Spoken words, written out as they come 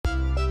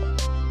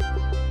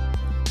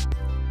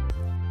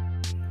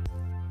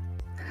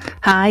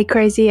Hi,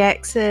 Crazy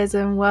X's,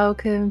 and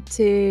welcome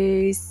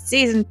to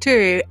season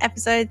 2,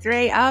 episode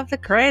 3 of the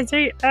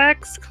Crazy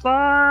X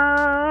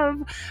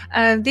Club.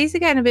 These are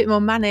getting a bit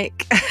more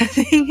manic. I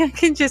think I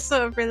can just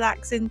sort of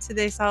relax into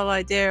this whole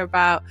idea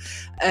about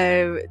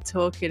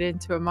talking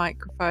into a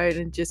microphone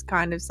and just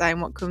kind of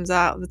saying what comes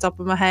out of the top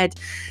of my head.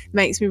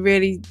 Makes me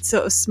really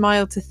sort of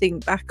smile to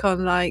think back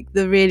on like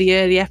the really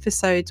early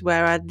episodes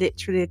where I'd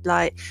literally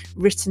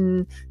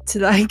written to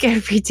like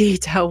every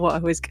detail what I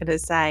was going to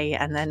say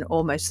and then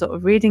almost sort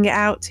of reading it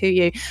out to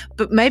you.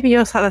 But maybe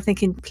you're sort of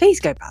thinking, please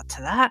go back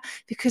to that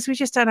because we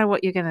just don't know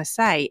what you're going to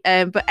say.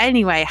 But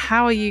anyway,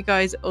 how are you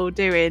guys all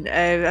doing?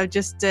 I'm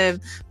just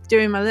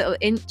doing my little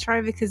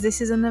intro because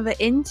this is another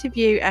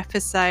interview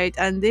episode,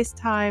 and this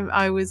time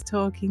I was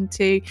talking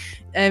to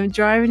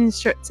driving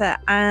instructor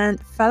and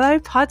fellow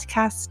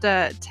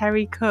podcaster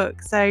Terry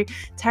Cook. So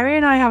Terry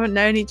and I haven't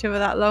known each other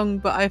that long,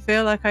 but I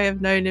feel like I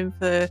have known him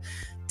for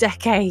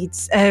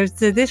decades.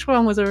 So this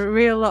one was a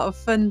real lot of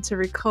fun to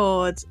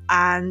record,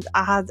 and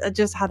I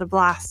just had a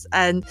blast.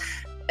 And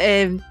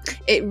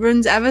it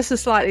runs ever so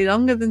slightly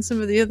longer than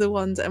some of the other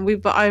ones,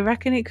 but I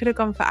reckon it could have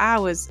gone for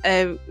hours.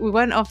 We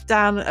went off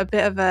down a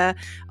bit of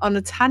on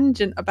a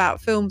tangent about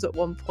films at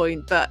one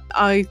point, but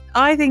I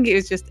think it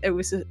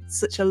was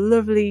such a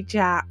lovely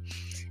chat.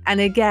 And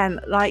again,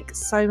 like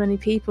so many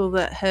people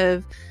that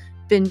have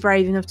been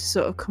brave enough to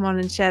sort of come on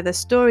and share their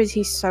stories,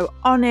 he's so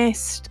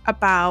honest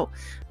about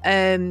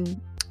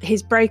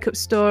his breakup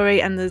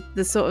story and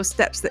the sort of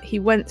steps that he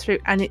went through,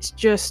 and it's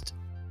just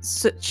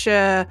such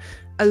a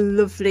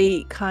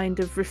lovely kind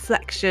of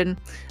reflection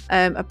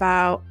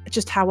about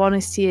just how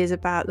honest he is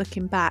about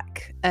looking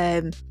back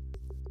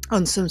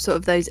on some sort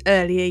of those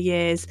earlier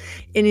years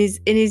in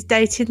his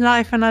dating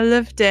life, and I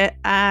loved it.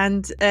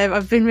 And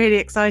I've been really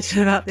excited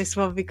about this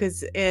one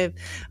because I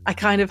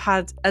kind of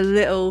had a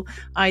little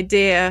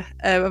idea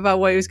about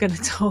what he was going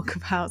to talk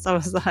about. So I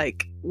was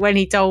like, when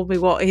he told me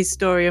what his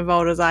story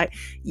involved, I was like,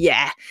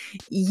 yeah,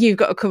 you've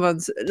got to come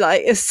on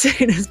like as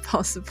soon as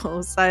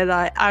possible. So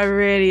like, I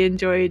really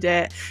enjoyed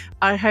it.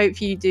 I hope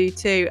you do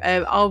too.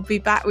 I'll be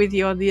back with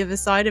you on the other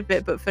side of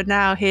it, but for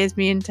now, here's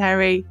me and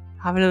Terry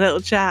having a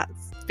little chat.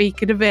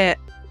 Speaking a bit.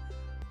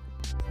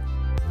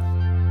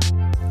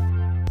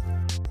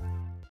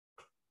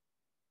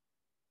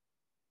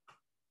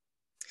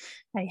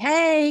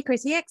 Hey,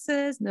 Crazy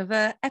X's,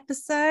 another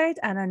episode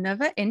and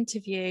another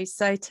interview.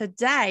 So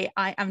today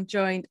I am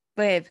joined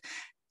with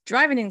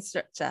driving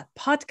instructor,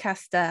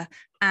 podcaster,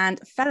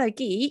 and fellow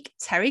geek,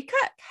 Terry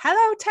Cook.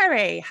 Hello,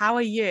 Terry. How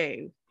are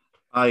you?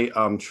 I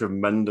am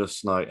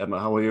tremendous now, Emma.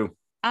 How are you?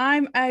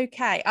 I'm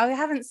okay. I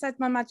haven't said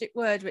my magic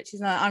word, which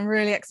is I'm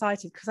really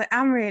excited, because I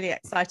am really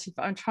excited,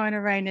 but I'm trying to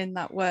rein in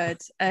that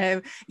word.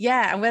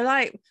 Yeah, and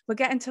we're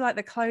getting to like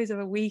the close of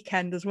a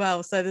weekend as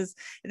well, so there's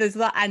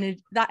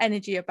that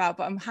energy about.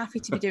 But I'm happy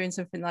to be doing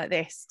something like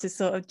this to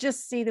sort of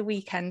just see the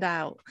weekend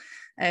out.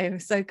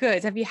 So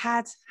good. Have you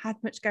had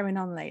much going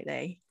on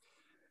lately?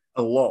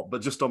 A lot,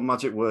 but just on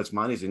magic words,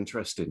 mine is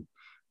interesting.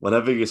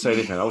 Whenever you say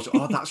anything, I was,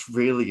 oh, that's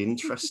really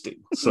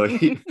interesting. So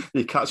you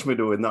catch me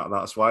doing that.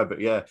 That's why. But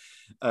yeah,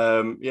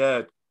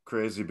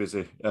 crazy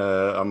busy.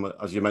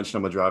 As you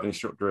mentioned, I'm a driving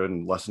instructor,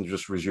 and lessons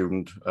just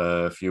resumed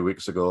a few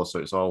weeks ago. So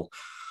it's all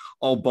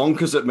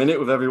bonkers at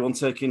minute with everyone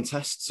taking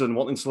tests and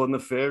wanting to learn the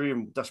theory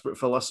and desperate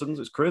for lessons.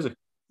 It's crazy.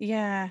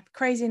 Yeah,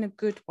 crazy in a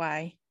good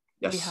way.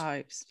 Yes. We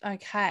hope.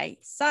 Okay,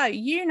 so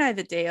you know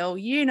the deal.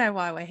 You know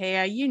why we're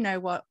here. You know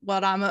what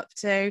I'm up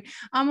to.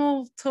 I'm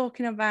all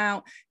talking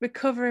about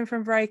recovering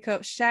from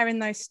breakups, sharing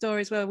those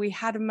stories where we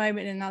had a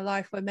moment in our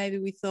life where maybe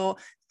we thought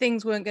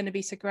things weren't going to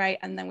be so great,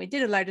 and then we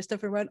did a load of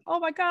stuff and went,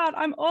 oh my God,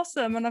 I'm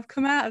awesome, and I've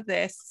come out of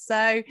this.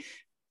 So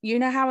you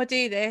know how I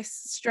do this.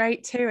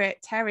 Straight to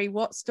it. Terry,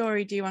 what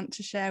story do you want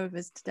to share with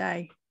us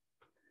today?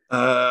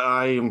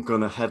 I am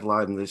going to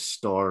headline this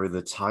story,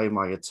 The Time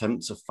I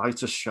Attempt to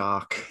Fight a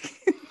Shark.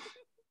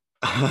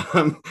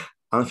 And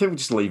I think we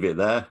just leave it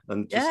there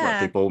and just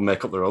let people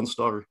make up their own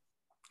story.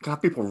 Can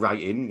have people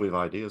write in with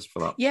ideas for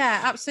that.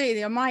 Yeah,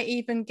 absolutely. I might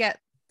even get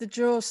the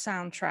Jaws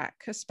soundtrack,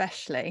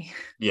 especially.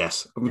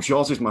 Yes, I mean,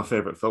 Jaws is my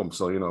favourite film,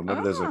 so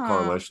maybe there's a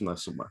correlation there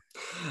somewhere.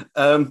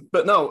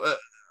 But no,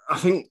 I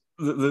think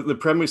the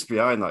premise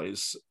behind that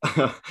is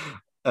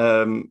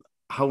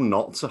how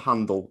not to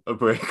handle a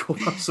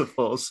breakup, I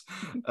suppose.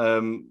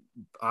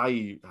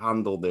 I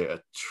handled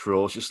it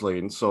atrociously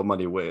in so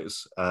many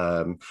ways.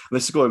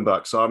 This is going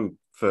back, so I'm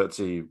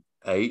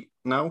 38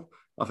 now,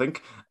 I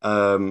think.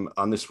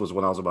 And this was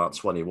when I was about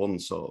 21,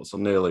 so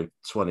nearly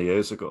 20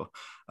 years ago.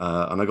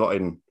 And I got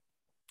in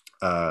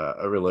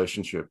a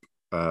relationship,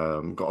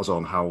 got his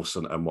own house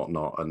and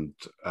whatnot, and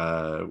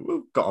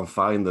got on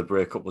fine. The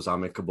breakup was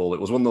amicable. It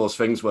was one of those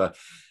things where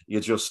you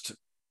just...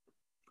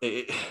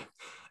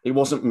 It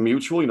wasn't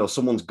mutual,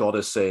 someone's got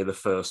to say the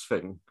first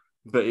thing,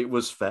 but it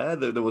was fair.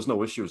 There was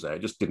no issues there.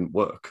 It just didn't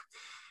work.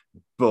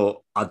 But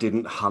I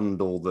didn't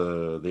handle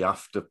the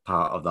after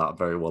part of that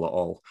very well at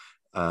all.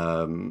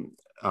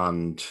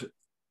 And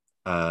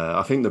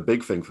I think the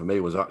big thing for me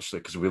was actually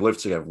because we lived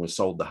together and we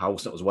sold the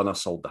house. It was when I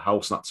sold the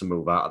house and had to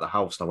move out of the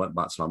house. And I went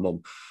back to my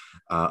mum,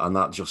 and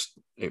that just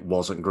it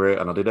wasn't great.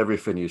 And I did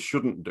everything you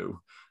shouldn't do.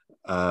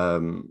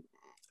 Um,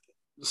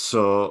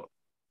 so,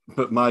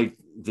 but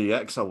the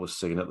ex I was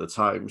seeing at the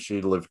time,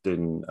 she lived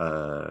in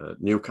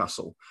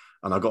Newcastle,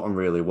 and I got on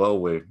really well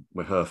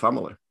with her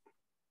family.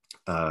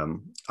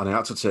 And I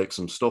had to take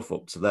some stuff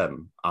up to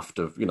them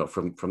after,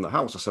 from the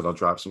house. I said I'll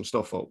drive some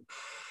stuff up.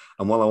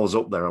 And while I was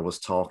up there, I was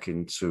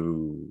talking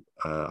to,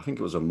 I think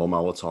it was a mum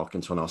I was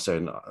talking to, and I was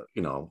saying,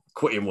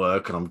 quitting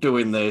work and I'm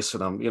doing this.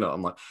 And I'm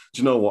like,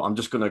 do you know what? I'm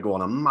just going to go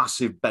on a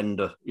massive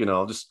bender,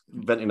 just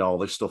venting all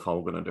this stuff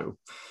I'm going to do.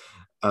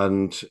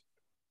 And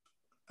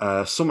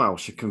somehow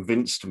she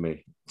convinced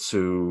me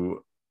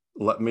to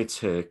let me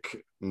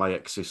take my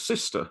ex's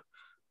sister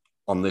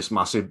on this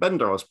massive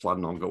bender I was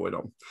planning on going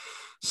on.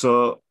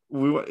 So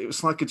it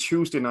was like a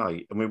Tuesday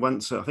night, and we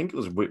went to, I think it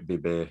was Whitby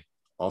Bay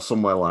or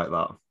somewhere like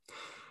that.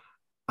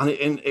 And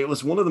it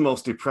was one of the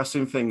most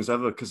depressing things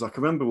ever, because I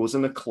can remember I was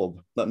in a club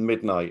at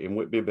midnight in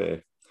Whitby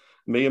Bay,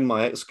 me and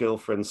my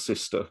ex-girlfriend's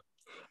sister,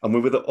 and we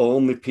were the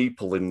only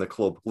people in the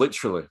club,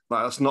 literally.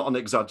 Like, that's not an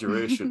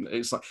exaggeration.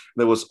 It's like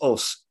there was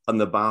us and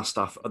the bar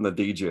staff and the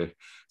DJ,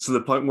 to the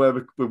point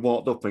where we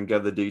walked up and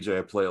gave the DJ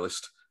a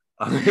playlist.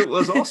 And it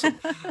was awesome.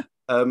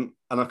 And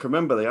I can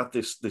remember they had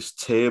this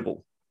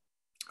table,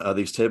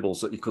 these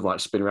tables that you could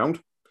like spin around.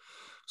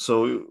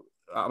 So,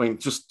 I mean,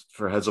 just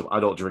for a heads up, I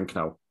don't drink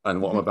now. And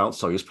what I'm about to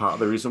tell you is part of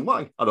the reason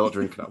why I don't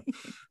drink now.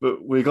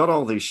 But we got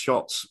all these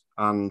shots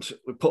and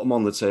we put them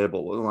on the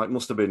table. And like,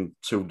 must have been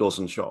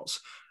 24 shots.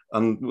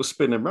 And we're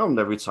spinning around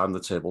every time the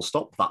table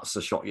stopped. That's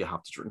the shot you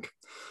have to drink.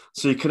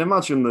 So you can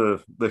imagine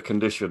the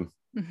condition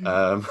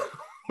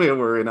we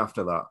were in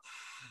after that.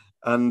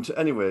 And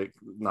anyway,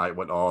 night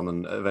went on,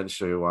 and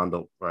eventually we wound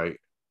up, right,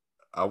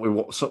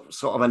 we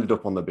sort of ended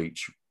up on the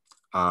beach.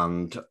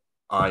 And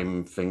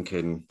I'm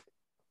thinking,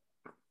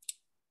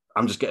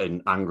 I'm just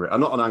getting angry.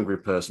 I'm not an angry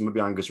person. Maybe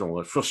anger is wrong.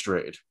 I'm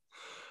frustrated.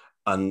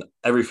 And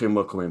everything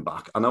were coming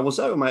back. And I was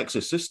there with my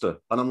ex's sister.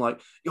 And I'm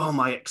like, you're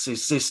my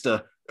ex's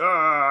sister.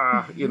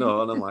 And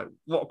I'm like,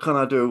 what can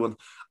I do? And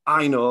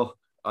I know,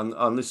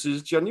 and this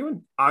is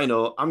genuine, I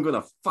know I'm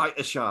going to fight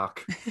a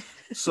shark.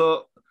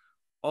 So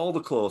all the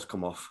clothes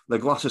come off. The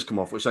glasses come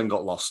off, which then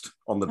got lost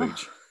on the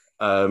beach.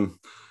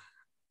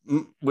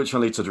 Which I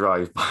need to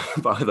dry,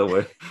 by the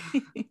way.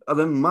 And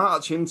then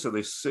march into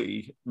this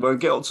sea, when I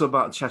get up to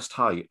about chest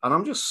height, and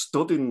I'm just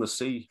stood in the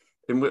sea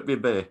in Whitby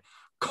Bay,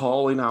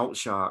 calling out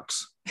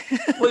sharks.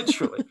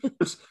 Literally.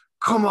 Just,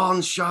 come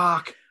on,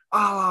 shark,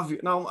 I'll have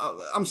you. Now,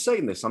 I'm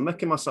saying this, I'm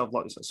making myself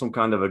like some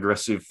kind of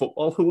aggressive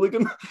football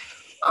hooligan.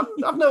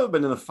 I've never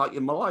been in a fight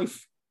in my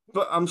life,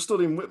 but I'm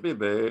stood in Whitby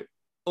Bay,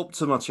 up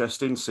to my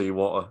chest in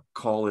seawater,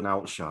 calling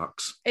out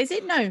sharks. Is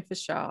it known for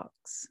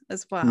sharks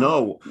as well?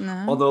 No.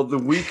 Although the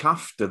week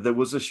after, there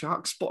was a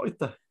shark spotted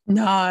there.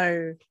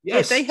 No.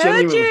 Yes. They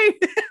heard you.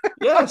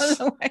 Yes.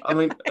 I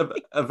mean,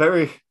 a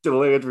very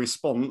delayed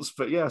response,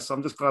 but yes,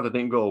 I'm just glad I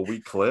didn't go a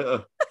week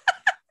later.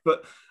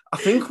 But I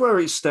think where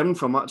it stemmed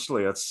from,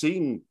 actually, I'd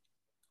seen,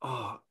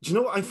 do you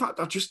know what? In fact,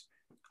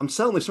 I'm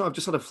telling this now, I've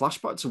just had a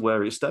flashback to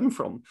where it stemmed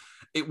from.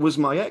 It was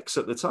my ex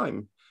at the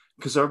time,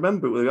 because I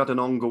remember we had an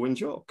ongoing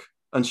joke.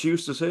 And she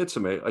used to say to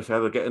me, if you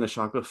ever get in a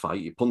shark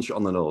fight, you punch it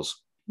on the nose.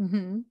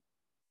 And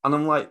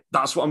I'm like,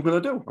 that's what I'm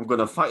going to do. I'm going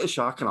to fight a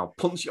shark and I'll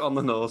punch it on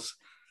the nose.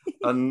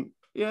 And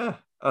yeah,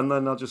 and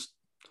then I just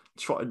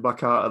trotted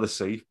back out of the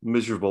sea,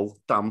 miserable,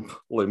 damp,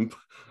 limp,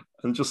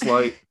 and just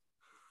like,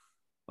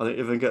 I didn't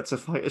even get to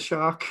fight a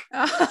shark.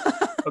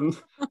 And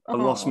I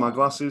lost my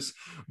glasses.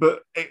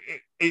 But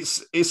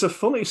it's a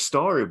funny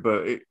story,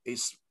 but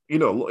it's,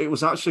 it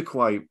was actually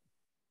quite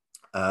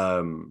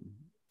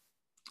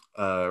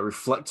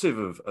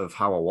reflective of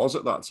how I was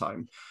at that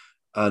time.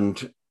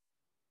 And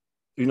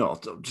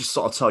just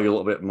sort of tell you a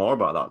little bit more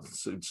about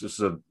that. It's just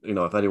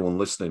if anyone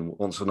listening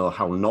wants to know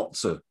how not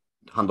to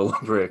handle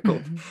a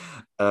breakup,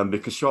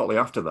 because shortly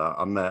after that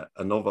I met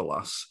another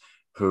lass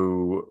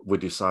who we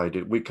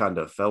kind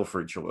of fell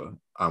for each other,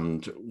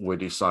 and we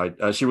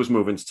decided she was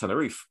moving to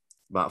Tenerife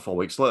about 4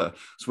 weeks later,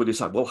 so we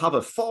decided we'll have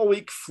a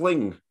 4-week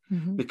fling,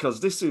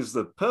 because this is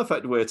the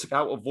perfect way to get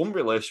out of one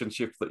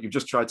relationship that you've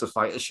just tried to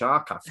fight a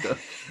shark after,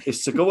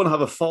 is to go and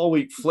have a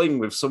 4-week fling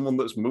with someone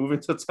that's moving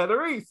to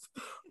Tenerife.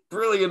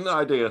 Brilliant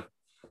idea.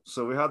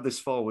 So we had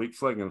this 4-week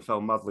fling and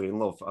fell madly in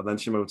love, and then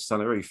she moved to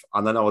Tenerife,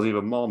 and then I was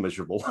even more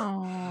miserable.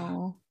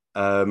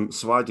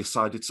 So I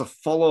decided to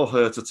follow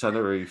her to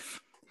Tenerife,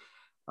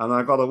 and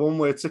I got a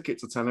one-way ticket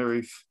to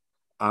Tenerife,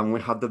 and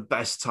we had the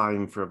best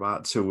time for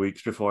about 2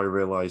 weeks before I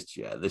realised,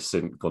 this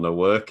isn't going to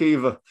work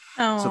either.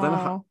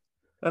 So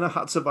then I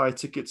had to buy a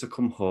ticket to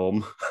come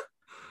home.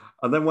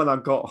 And then when I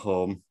got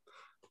home,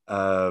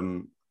 I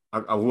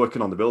was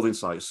working on the building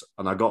sites,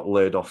 and I got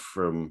laid off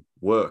from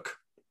work.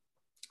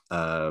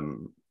 I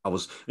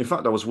was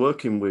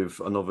working with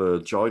another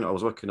joiner. I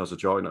was working as a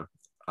joiner,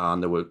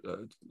 and there were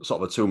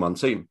sort of a 2-man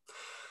team.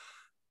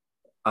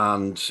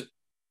 And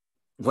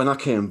when I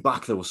came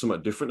back, there was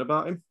something different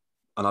about him.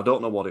 And I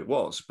don't know what it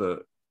was,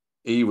 but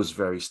he was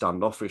very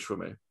standoffish with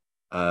me.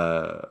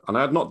 And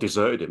I had not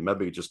deserted him.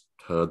 Maybe he just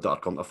heard that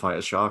I'd gone to fight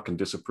a shark and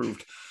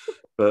disapproved.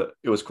 But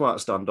it was quite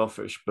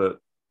standoffish. But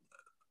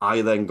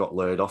I then got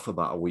laid off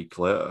about a week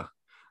later,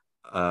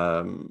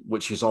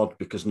 which is odd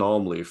because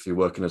normally if you're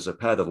working as a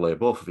pair, they'd lay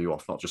both of you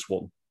off, not just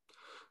one.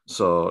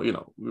 So,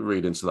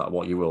 read into that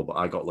what you will, but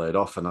I got laid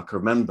off. And I can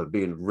remember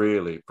being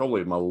really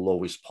probably my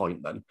lowest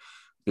point then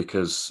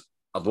because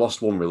I'd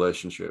lost one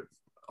relationship.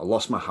 I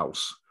lost my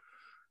house.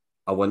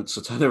 I went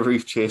to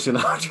Tenerife chasing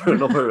after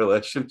another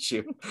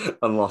relationship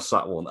and lost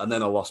that one. And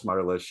then I lost my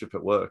relationship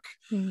at work.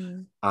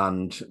 Mm.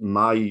 And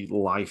my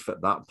life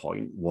at that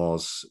point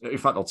was, in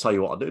fact, I'll tell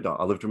you what I did.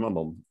 I lived with my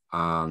mum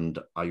and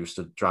I used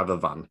to drive a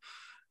van.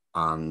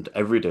 And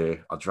every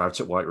day I'd drive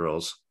to White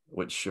Rose,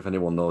 which, if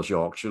anyone knows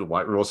Yorkshire, the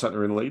White Rose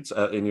Centre in Leeds,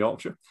 in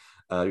Yorkshire,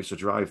 I used to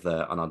drive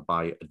there and I'd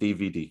buy a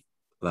DVD.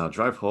 Then I'd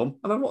drive home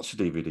and I'd watch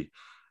the DVD.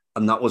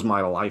 And that was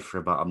my life for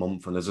about a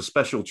month. And as a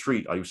special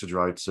treat, I used to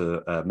drive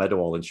to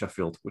Meadowhall in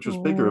Sheffield, which was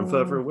bigger and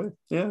further away.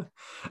 Yeah.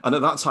 And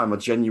at that time, I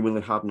genuinely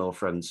had no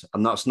friends.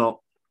 And that's not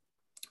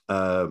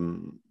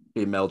being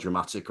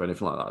melodramatic or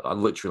anything like that. I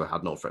literally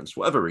had no friends. For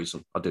whatever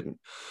reason, I didn't.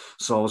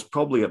 So I was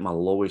probably at my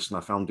lowest and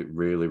I found it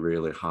really,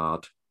 really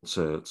hard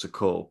to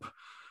cope.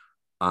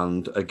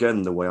 And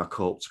again, the way I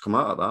coped to come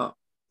out of that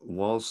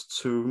was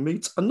to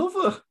meet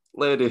another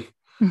lady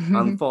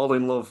and fall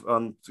in love.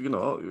 And,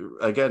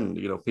 again,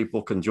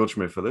 people can judge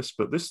me for this,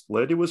 but this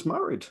lady was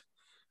married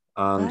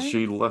and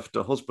she left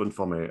her husband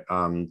for me.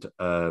 And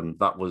and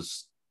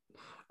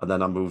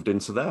then I moved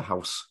into their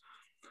house.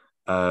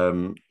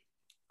 And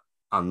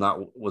that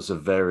was a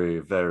very,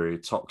 very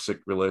toxic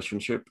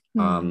relationship.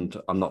 And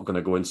I'm not going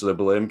to go into the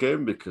blame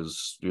game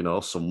because,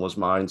 some was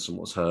mine, some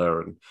was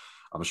her. And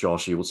I'm sure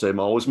she would say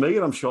more was me.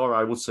 And I'm sure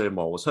I would say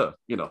more was her,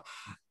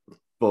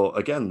 But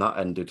again, that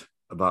ended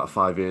about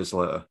 5 years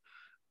later.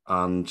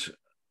 And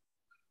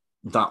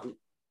that,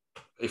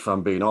 if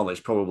I'm being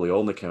honest, probably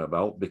only came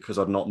about because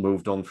I'd not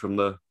moved on from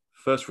the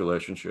first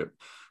relationship.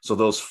 So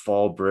those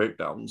 4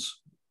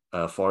 breakdowns,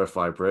 4 or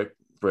 5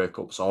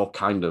 breakups, all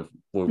kind of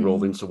were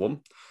rolled into one.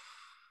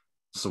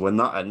 So when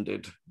that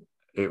ended,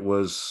 that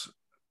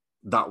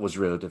was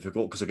really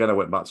difficult because again, I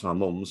went back to my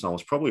mum's and I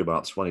was probably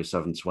about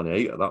 27,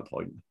 28 at that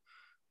point.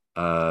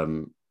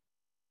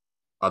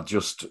 I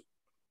just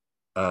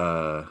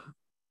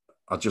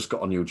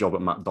got a new job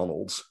at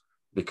McDonald's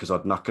because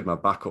I'd knackered my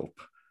back up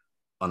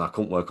and I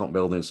couldn't work on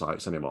building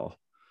sites anymore.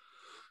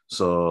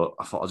 So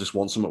I thought I just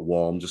want something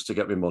warm just to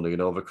get me money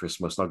over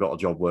Christmas. And I got a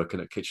job working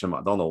at kitchen at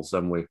McDonald's.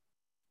 Then we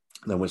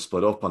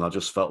split up and I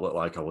just felt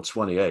like I was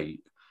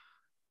 28.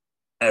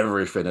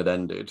 Everything had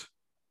ended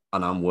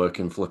and I'm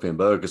working flipping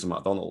burgers at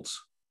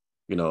McDonald's.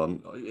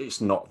 And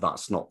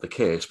that's not the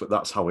case, but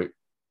that's how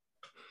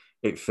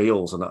it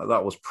feels. And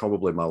that was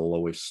probably my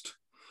lowest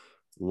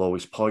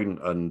point.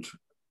 And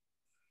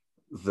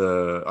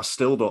I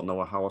still don't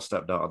know how I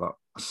stepped out of that.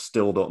 I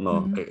still don't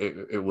know.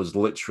 It was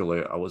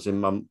literally, I was in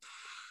my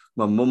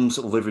mum's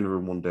living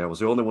room one day. I was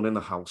the only one in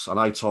the house and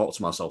I talked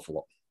to myself a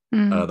lot.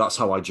 That's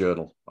how I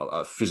journal.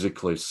 I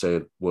physically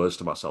say words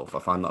to myself. I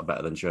find that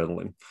better than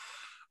journaling.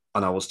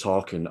 And I was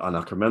talking and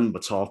I can remember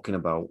talking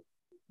about,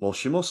 well,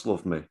 she must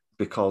love me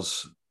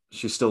because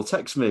she still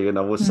texts me. And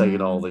I was saying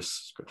all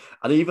this.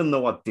 And even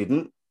though I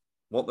didn't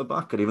want the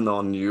back, and even though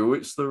I knew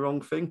it's the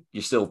wrong thing,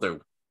 you still do.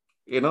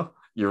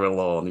 You're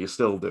alone, you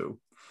still do.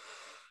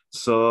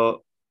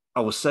 So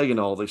I was saying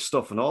all this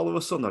stuff, and all of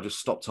a sudden I just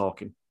stopped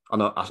talking.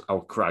 And I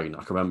was crying.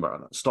 I can remember. I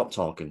stopped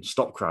talking,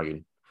 stopped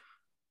crying.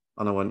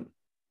 And I went,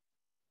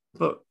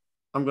 but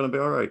I'm going to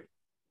be all right.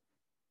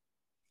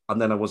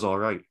 And then I was all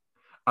right.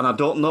 And I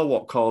don't know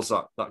what caused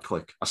that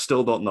click. I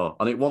still don't know.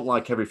 And it wasn't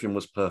like everything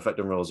was perfect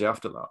and rosy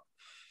after that.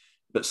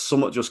 But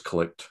something just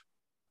clicked.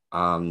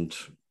 And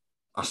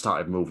I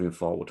started moving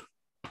forward.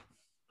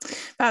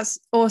 That's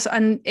awesome.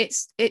 And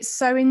it's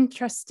so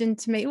interesting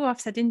to me. Oh,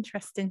 I've said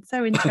interesting,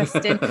 so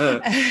interesting.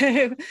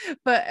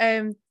 But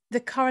the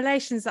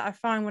correlations that I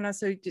find when I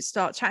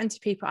start chatting to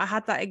people, I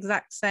had that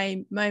exact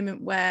same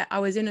moment where I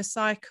was in a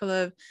cycle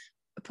of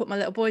I put my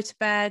little boy to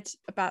bed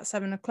about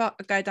 7 o'clock,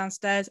 I'd go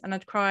downstairs and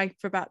I'd cry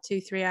for about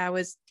 2-3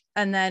 hours.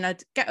 And then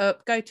I'd get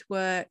up, go to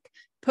work,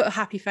 put a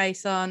happy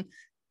face on,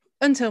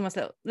 until my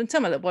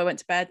little boy went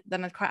to bed.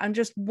 Then I'd cry. And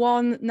just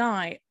one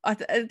night, I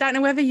don't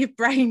know whether your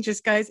brain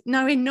just goes,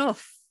 no,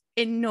 enough.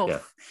 Yeah.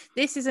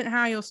 This isn't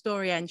how your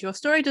story ends. Your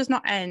story does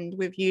not end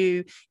with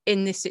you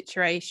in this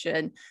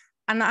situation.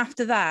 And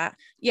after that,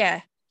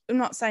 I'm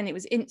not saying it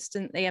was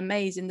instantly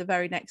amazing the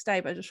very next day,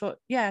 but I just thought,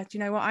 do you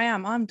know what?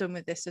 I'm done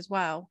with this as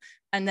well.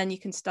 And then you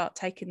can start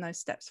taking those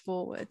steps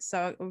forward.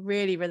 So I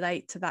really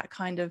relate to that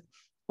kind of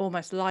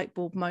almost light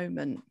bulb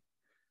moment.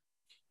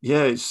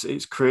 Yeah,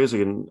 it's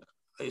crazy. And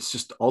it's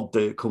just odd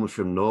that it comes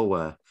from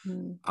nowhere.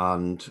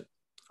 And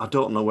I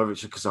don't know whether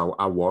it's because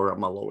I were at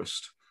my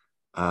lowest.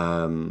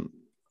 And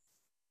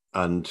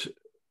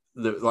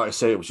like I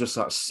say, it was just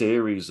that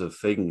series of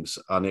things.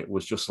 And it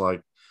was just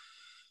like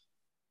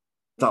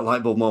that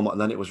light bulb moment.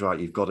 And then it was right,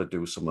 you've got to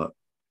do something.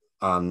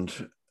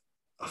 And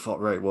I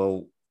thought, right,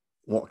 well,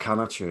 what can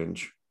I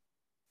change?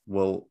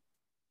 well,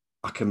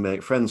 I can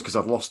make friends, because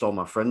I'd lost all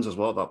my friends as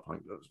well at that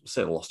point. I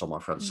say I lost all my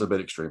friends, it's a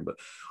bit extreme, but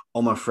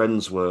all my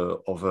friends were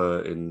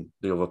over in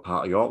the other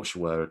part of Yorkshire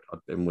where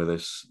I'd been with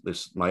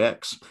this my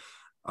ex,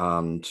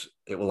 and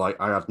it was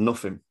like I had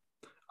nothing.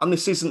 And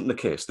this isn't the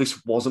case.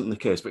 This wasn't the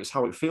case, but it's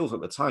how it feels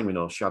at the time. You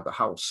know, she had the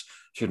house.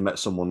 She'd met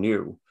someone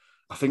new.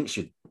 I think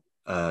she'd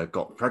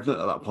got pregnant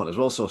at that point as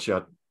well, so she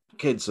had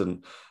kids,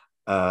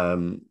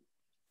 um,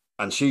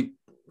 and she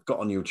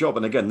got a new job.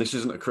 And again, this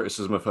isn't a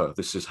criticism of her.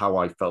 This is how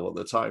I felt at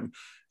the time.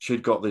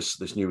 She'd got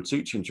this new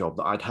teaching job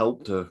that I'd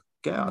helped her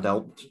get. I'd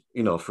helped,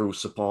 you know, through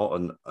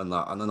support and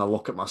that. And then I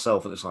look at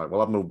myself and it's like,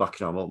 well, I've moved back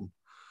to my mum.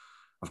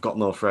 I've got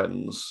no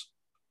friends,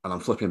 and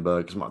I'm flipping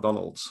burgers at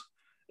McDonald's.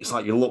 It's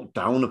like you look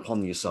down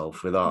upon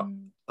yourself with that,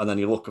 and then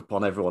you look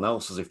upon everyone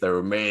else as if they're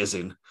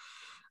amazing.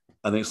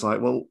 And it's like,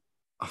 well,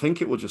 I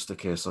think it was just a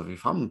case of,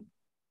 if I'm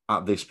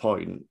at this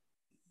point,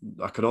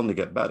 I could only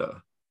get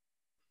better.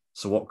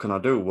 So what can I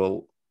do?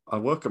 Well, I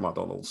work at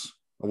McDonald's.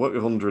 I work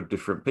with 100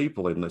 different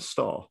people in this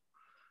store.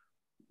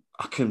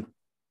 I can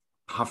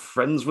have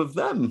friends with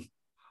them.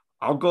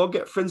 I'll go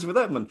get friends with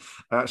them. And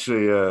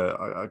actually,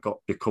 I got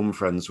become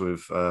friends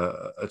with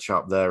a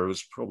chap there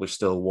who's probably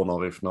still one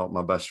of, if not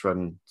my best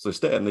friend to this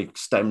day. And they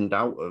stemmed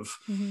out of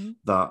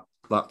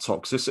that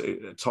toxic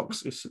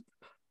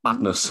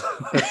madness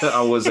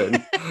I was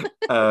in.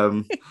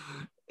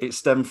 It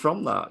stemmed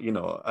from that, you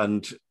know,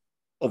 and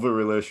other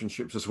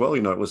relationships as well.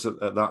 You know, it was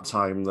at that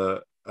time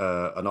that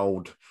an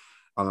old,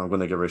 and I'm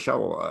going to give her a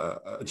shout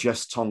out,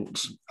 Jess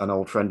Tonks, an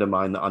old friend of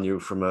mine that I knew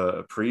from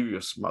a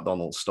previous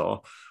McDonald's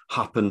store,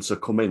 happened to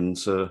come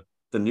into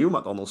the new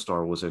McDonald's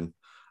store I was in.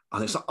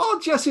 And it's like, oh,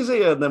 Jess is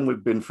here. And then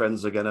we've been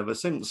friends again ever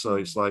since. So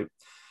it's like,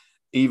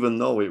 even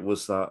though it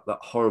was that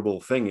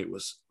horrible thing, it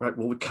was, right,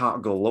 well, we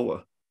can't go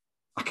lower.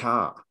 I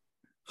can't.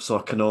 So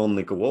I can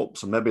only go up.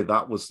 So maybe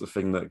that was the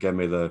thing that gave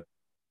me the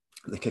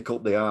kick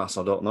up the arse.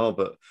 I don't know.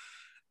 But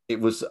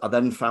I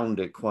then found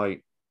it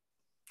quite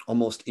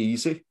almost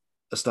easy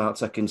to start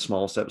taking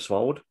small steps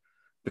forward,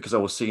 because I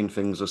was seeing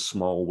things as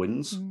small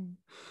wins.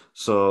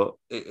 So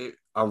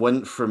I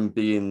went from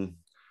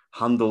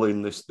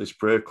handling this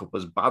breakup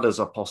as bad as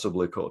I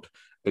possibly could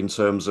in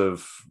terms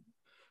of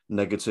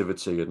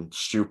negativity and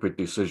stupid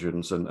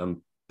decisions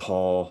and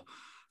poor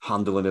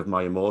handling of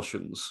my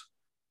emotions,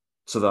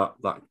 to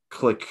that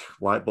click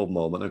light bulb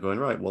moment of going,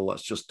 right, well,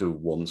 let's just do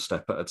one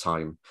step at a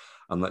time.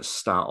 And let's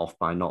start off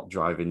by not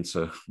driving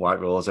to White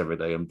Rose every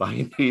day and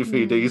buying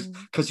DVDs,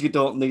 because you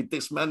don't need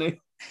this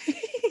many.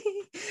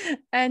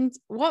 And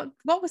what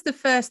was the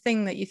first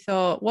thing that you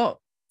thought,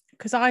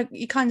 because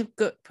you kind of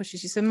gut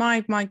pushes you. So my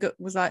gut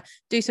was like,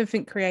 do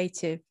something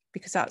creative,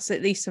 because that's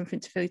at least something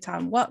to fill your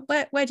time.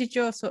 Where did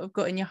your sort of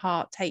gut in your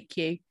heart take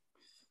you?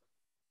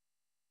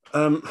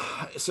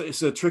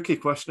 It's a tricky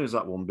question, is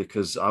that one,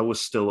 because I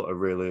was still at a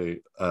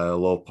really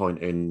low point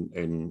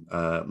in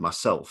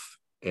myself,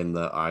 in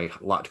that I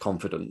lacked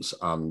confidence,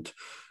 and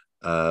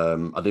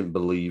I didn't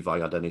believe I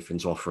had anything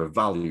to offer of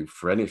value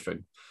for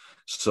anything.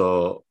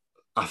 So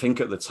I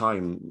think at the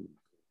time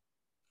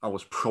I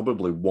was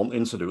probably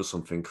wanting to do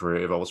something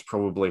creative. I was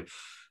probably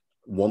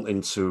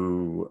wanting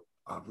to,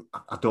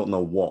 I don't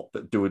know what,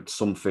 but do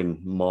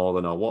something more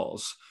than I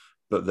was.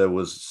 But there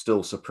was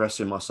still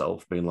suppressing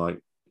myself, being like,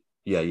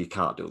 yeah, you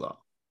can't do that.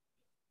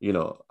 You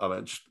know, I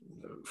mean, just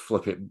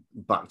flip it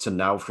back to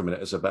now for a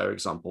minute as a better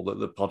example, that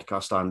the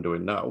podcast I'm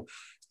doing now,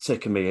 it's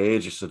taken me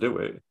ages to do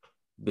it,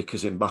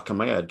 because in the back of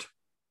my head,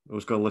 I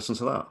was going to listen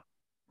to that.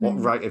 What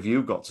right have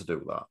you got to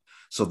do that?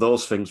 So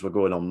those things were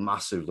going on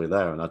massively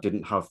there, and I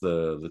didn't have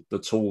the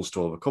tools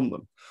to overcome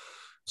them.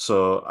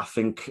 So I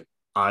think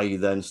I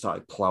then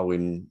started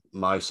ploughing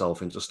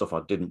myself into stuff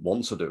I didn't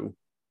want to do,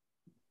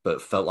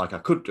 but felt like I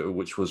could do,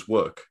 which was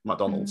work,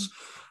 McDonald's.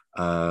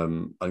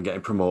 And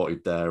getting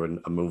promoted there and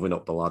moving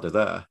up the ladder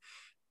there.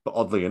 But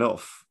oddly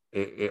enough,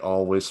 it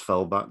always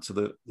fell back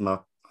to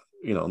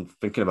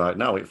thinking about it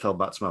now, it fell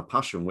back to my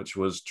passion, which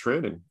was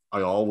training.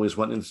 I always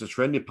went into the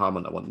training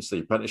department. I went into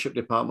the apprenticeship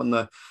department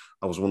there.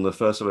 I was one of the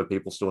first ever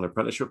people to do an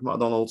apprenticeship at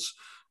McDonald's.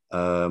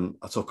 I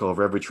took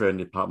over every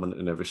training department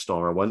in every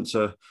store I went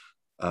to.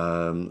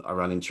 I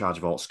ran in charge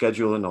of all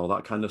scheduling, all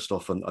that kind of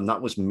stuff. And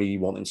that was me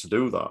wanting to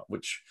do that,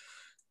 which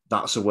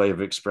that's a way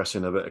of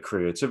expressing a bit of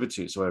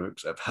creativity. It's a way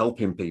of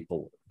helping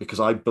people, because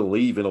I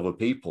believe in other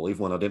people,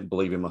 even when I didn't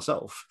believe in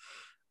myself.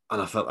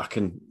 And I felt I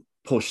can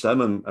push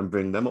them and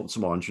bring them up to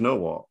more. And you know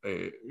what?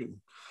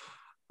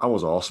 I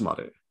was awesome at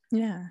it.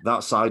 Yeah.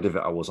 That side of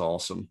it, I was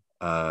awesome.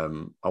 I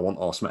wasn't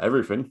awesome at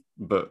everything,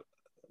 but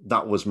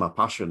that was my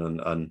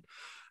passion.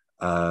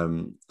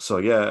 So,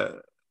 yeah,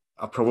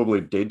 I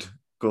probably did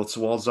go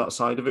towards that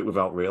side of it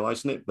without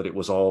realizing it, but it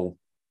was all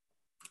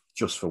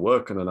just for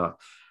work. And then I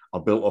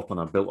built up and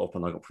I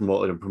got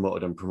promoted and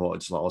promoted and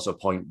promoted. So that was a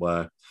point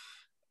where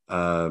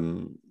I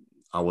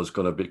was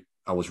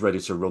ready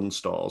to run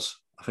stores.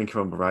 I think if I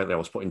remember rightly, I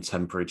was put in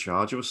temporary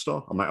charge of a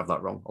store. I might have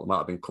that wrong. It might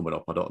have been coming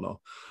up. I don't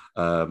know.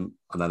 And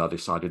then I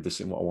decided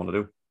this isn't what I want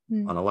to do.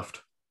 And I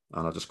left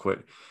and I just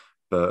quit.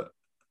 But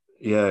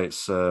yeah,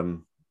 it's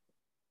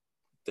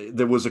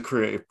there was a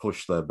creative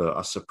push there, but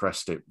I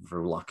suppressed it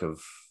through lack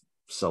of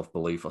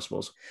self-belief, I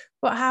suppose.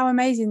 But how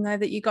amazing though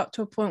that you got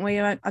to a point where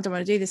you went, I don't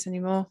want to do this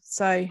anymore.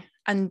 So,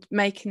 and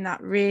making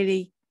that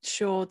really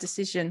sure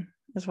decision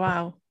as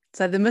well.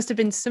 So there must have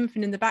been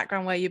something in the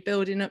background where you're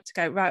building up to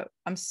go, right,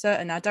 I'm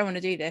certain I don't want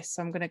to do this,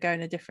 so I'm going to go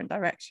in a different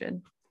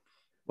direction.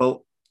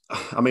 Well,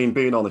 I mean,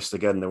 being honest,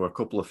 again, there were a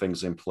couple of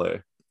things in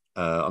play.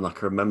 And I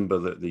can remember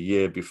that the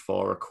year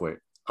before I quit,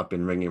 I've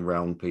been ringing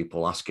around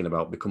people asking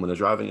about becoming a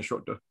driving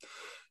instructor,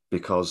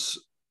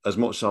 because as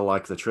much as I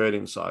like the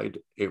training side,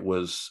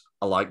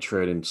 I like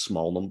training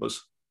small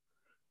numbers,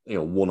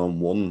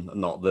 one-on-one,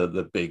 not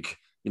the big,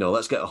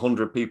 let's get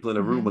 100 people in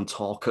a room and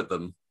talk at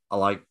them. I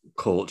like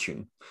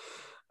coaching.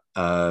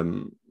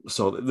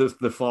 So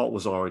the thought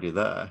was already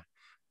there,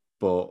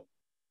 but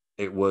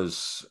it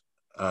was,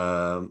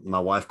 my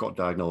wife got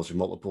diagnosed with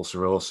multiple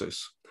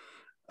sclerosis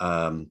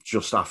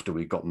just after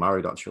we got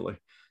married, actually.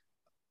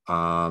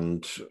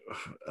 And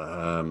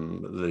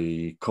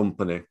the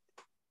company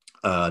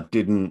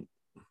didn't,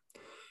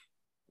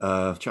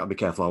 try to be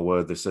careful on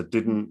word, they said,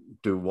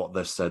 didn't do what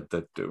they said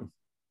they'd do.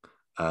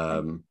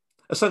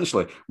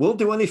 Essentially, we'll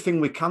do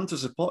anything we can to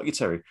support you,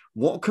 Terry.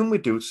 What can we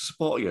do to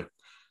support you?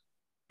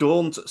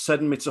 Don't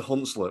send me to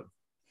Hunslet.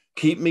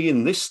 Keep me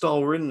in this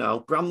store we're in now,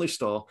 Bramley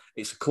store.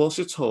 It's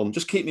closer to home.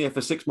 Just keep me here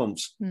for 6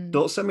 months.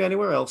 Don't send me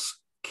anywhere else.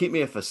 Keep me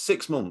here for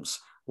 6 months.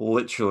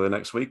 Literally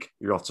next week,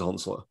 you're off to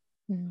Hunslet.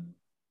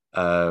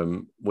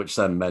 Which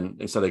then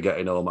meant instead of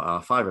getting home at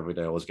 5:30 every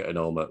day, I was getting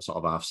home at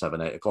sort of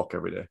 7:30, 8 o'clock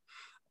every day.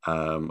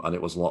 And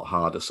it was a lot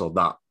harder. So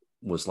that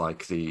was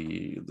like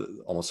the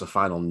almost a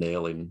final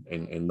nail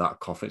in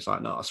that coffin. It's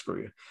like, no,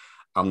 screw you.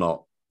 I'm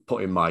not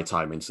putting my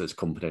time into this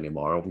company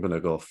anymore. I'm going to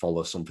go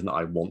follow something that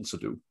I want to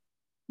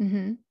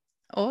do.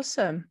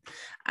 Awesome.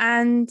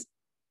 And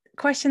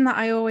question that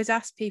I always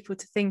ask people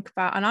to think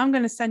about, and I'm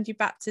going to send you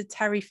back to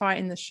Terry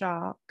fighting the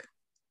shark.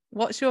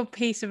 What's your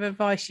piece of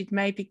advice you'd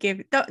maybe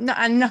give?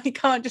 And it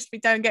can't just be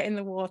don't get in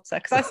the water,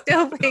 because I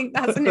still think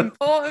that's an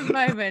important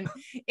moment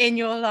in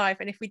your life.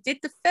 And if we did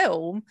the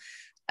film,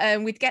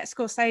 we'd get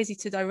Scorsese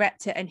to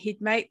direct it, and he'd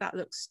make that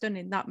look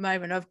stunning. That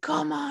moment of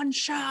 "come on,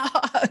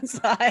 sharks!"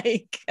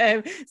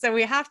 So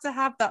we have to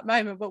have that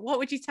moment. But what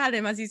would you tell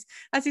him as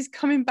he's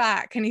coming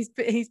back and he's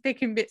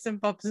picking bits and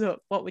bobs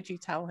up? What would you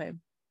tell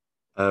him?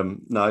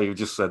 No, you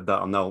just said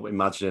that. I'm now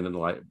imagining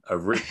like a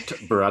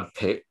ripped Brad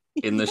Pitt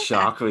in the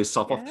shark with his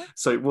top off,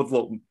 so it would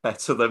look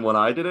better than when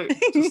I did it.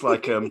 Just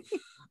like a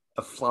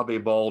flabby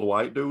bald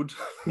white dude.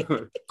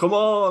 Come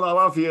on,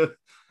 I'll have you.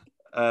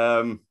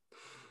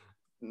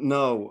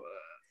 No,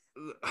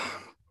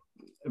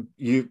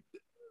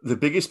 the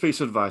biggest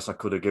piece of advice I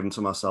could have given to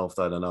myself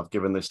then, and I've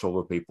given this to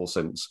other people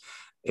since,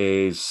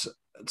 is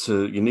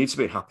you need to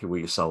be happy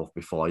with yourself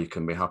before you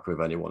can be happy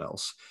with anyone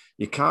else.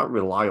 You can't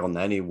rely on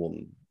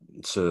anyone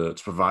to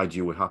provide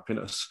you with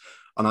happiness.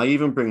 And I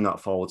even bring that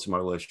forward to my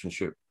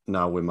relationship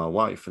now with my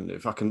wife. And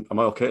if I can, am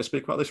I okay to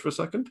speak about this for a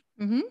second?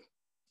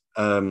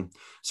 So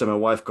my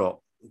wife got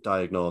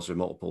diagnosed with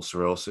multiple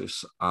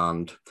sclerosis,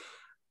 and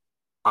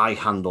I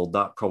handled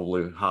that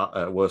probably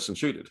worse than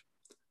she did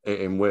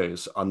in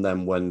ways. And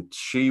then when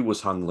she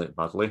was handling it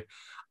badly,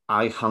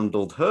 I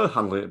handled her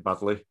handling it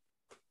badly.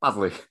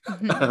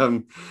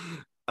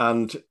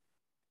 And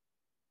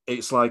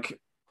it's like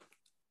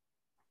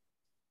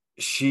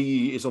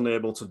she is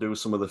unable to do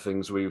some of the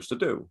things we used to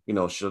do.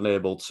 She's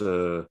unable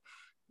to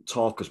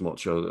talk as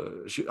much.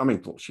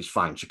 She's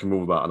fine. She can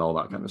move about and all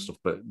that kind of stuff.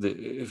 But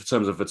in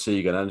terms of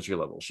fatigue and energy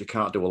levels, she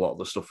can't do a lot of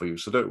the stuff we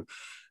used to do.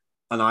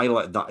 And I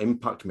let that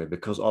impact me,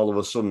 because all of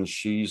a sudden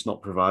she's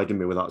not providing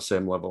me with that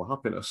same level of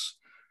happiness.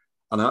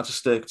 And I had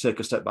to take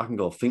a step back and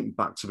go, think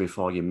back to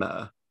before you met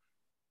her.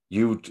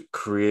 You'd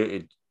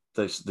created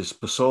this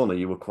persona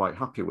you were quite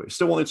happy with.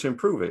 Still wanted to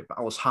improve it, but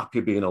I was happy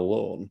being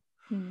alone.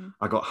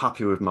 I got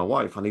happy with my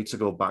wife. I need to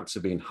go back to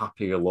being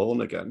happy alone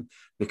again,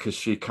 because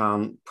she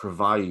can't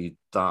provide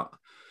that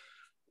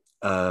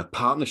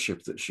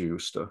partnership that she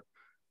used to.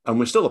 And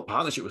we're still a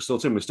partnership. We're still a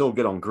team. We still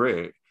get on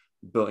great.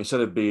 But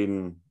instead of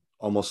being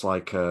almost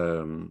like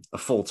a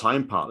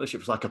full-time partnership,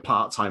 it's like a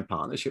part-time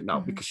partnership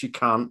now, because she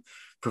can't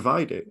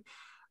provide it.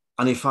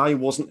 And if I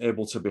wasn't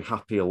able to be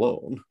happy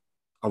alone,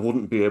 I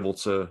wouldn't be able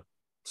to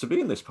be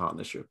in this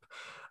partnership.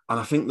 And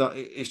I think that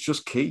it's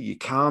just key. You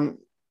can't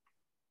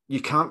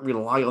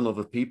rely on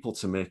other people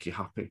to make you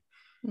happy.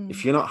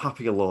 If you're not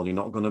happy alone, you're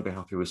not going to be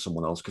happy with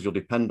someone else, because you'll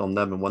depend on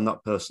them. And when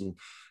that person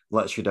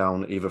lets you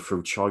down, either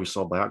through choice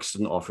or by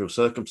accident or through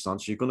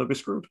circumstance, you're going to be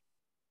screwed.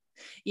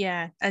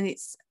 Yeah, and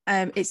it's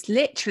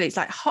literally, it's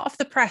like hot off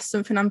the press.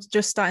 Something I'm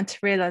just starting to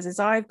realize is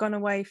I've gone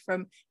away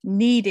from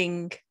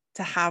needing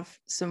to have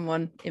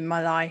someone in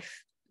my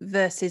life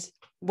versus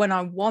when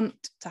I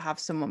want to have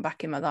someone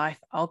back in my life,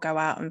 I'll go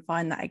out and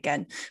find that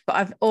again. But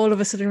I've all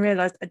of a sudden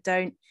realized I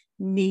don't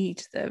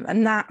need them,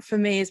 and that for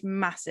me is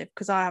massive,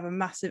 because I've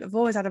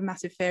always had a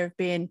massive fear of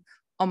being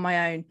on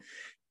my own.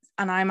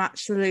 And I'm I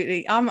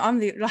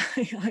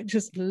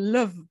just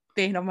love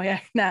being on my own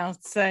now.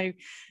 So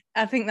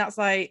I think that's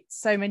like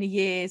so many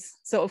years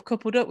sort of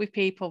coupled up with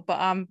people, but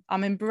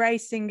I'm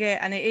embracing it.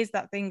 And it is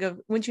that thing of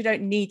once you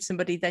don't need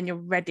somebody, then you're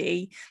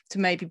ready to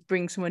maybe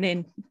bring someone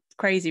in.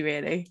 Crazy,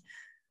 really.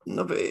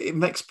 No, but it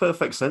makes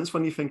perfect sense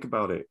when you think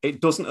about it.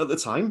 It doesn't at the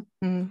time.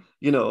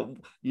 You know,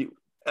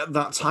 at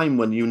that time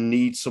when you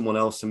need someone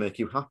else to make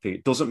you happy,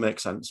 it doesn't make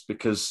sense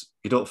because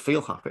you don't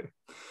feel happy.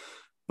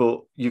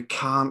 But you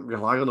can't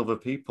rely on other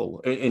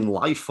people in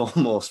life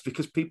almost,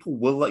 because people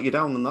will let you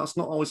down, and that's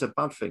not always a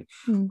bad thing.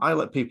 I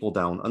let people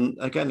down, and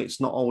again, it's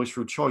not always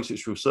through choice,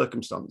 it's through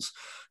circumstance.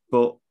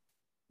 But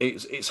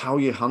it's how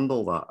you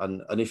handle that,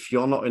 and if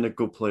you're not in a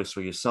good place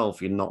for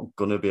yourself, you're not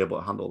going to be able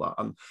to handle that.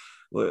 And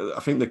I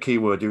think the key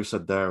word you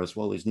said there as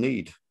well is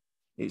need.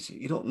 It's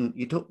we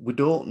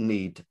don't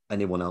need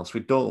anyone else. We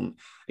don't.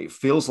 It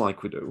feels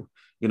like we do.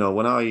 You know,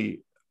 when I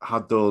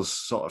had those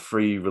sort of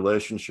free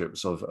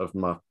relationships of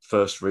my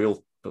first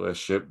real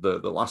relationship, the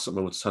last that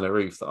moved to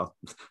Tenerife that I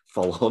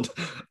followed,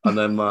 and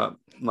then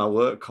my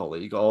work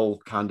colleague, all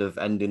kind of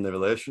ending the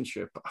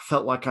relationship, I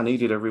felt like I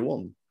needed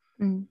everyone.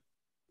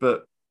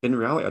 But in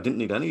reality, I didn't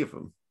need any of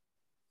them.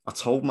 I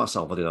told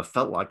myself I did. I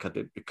felt like I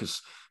did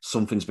because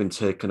something's been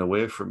taken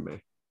away from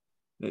me.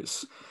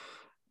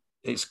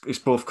 It's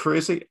both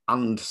crazy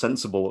and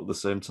sensible at the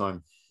same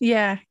time.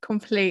 Yeah,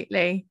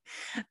 completely.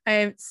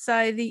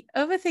 So the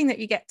other thing that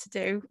you get to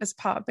do as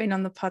part of being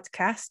on the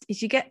podcast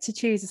is you get to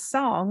choose a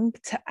song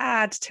to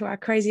add to our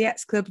Crazy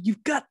Ex Club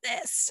You've Got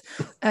This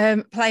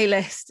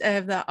playlist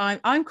that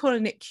I'm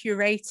calling it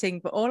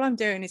curating, but all I'm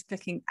doing is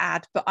clicking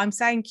add, but I'm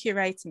saying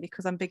curating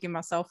because I'm bigging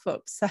myself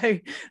up. So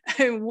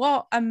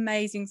what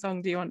amazing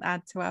song do you want to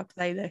add to our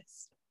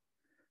playlist?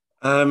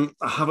 I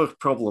have a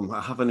problem.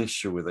 I have an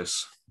issue with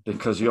this.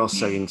 Because you're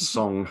saying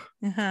song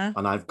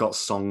and I've got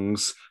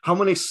songs. How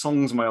many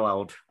songs am I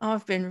allowed?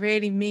 I've been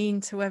really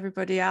mean to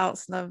everybody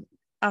else and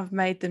I've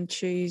made them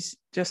choose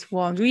just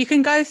one. You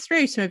can go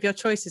through some of your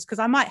choices because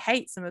I might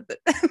hate some of them.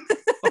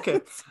 Okay.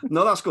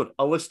 No, that's good.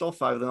 I'll list all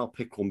 5, then I'll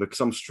pick one because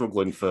I'm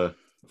struggling for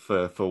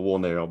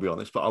one here, I'll be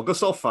honest. But I'll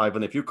list all 5,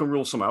 and if you can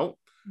rule some out,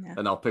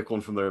 and I'll pick one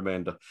from the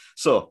remainder.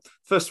 So,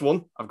 first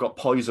one, I've got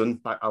Poison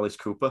by Alice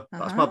Cooper.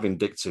 That's my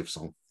vindictive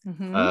song.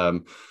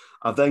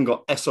 I've then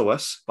got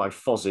SOS by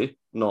Fozzy,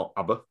 not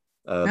ABBA,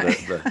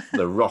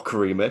 the rock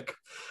remake.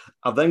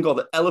 I've then got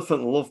the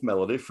Elephant Love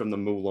Melody from the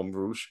Moulin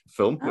Rouge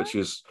film, which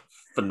is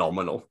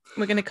phenomenal.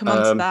 We're going to come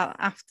on to that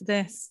after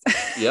this.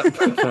 Yep,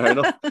 fair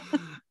enough.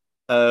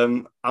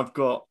 I've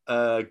got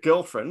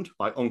Girlfriend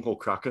by Uncle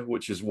Kracker,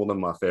 which is one of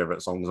my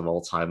favourite songs of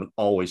all time and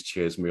always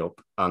cheers me up.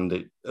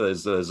 And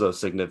there's a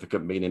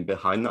significant meaning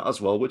behind that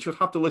as well, which you'd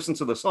have to listen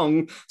to the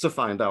song to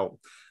find out.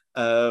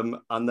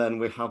 And then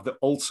we have the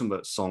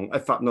ultimate song. In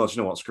fact, no, do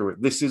you know what? Screw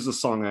it. This is the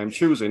song I'm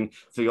choosing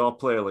for your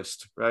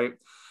playlist, right?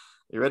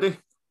 You ready?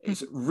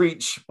 It's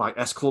Reach by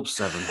S Club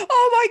 7.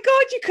 Oh my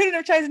God, you couldn't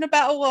have chosen a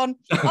better one.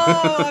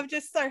 Oh, I'm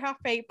just so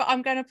happy. But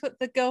I'm going to put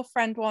the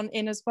Girlfriend one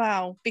in as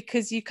well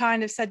because you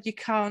kind of said you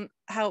can't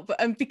help.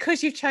 And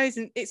because you've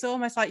chosen, it's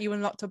almost like you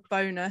unlocked a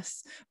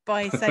bonus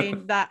by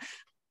saying that.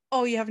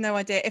 Oh, you have no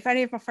idea. If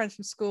any of my friends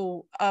from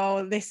school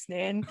are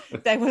listening,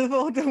 they will have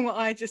all done what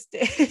I just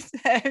did.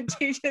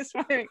 Do you just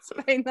want to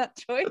explain that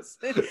choice?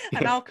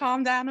 And I'll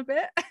calm down a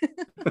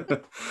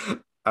bit.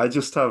 I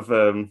just have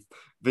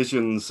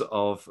visions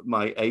of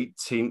my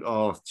 18th.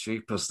 Oh,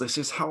 jeepers, this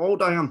is how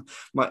old I am.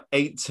 My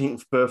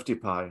 18th birthday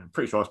pie. I'm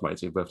pretty sure it's my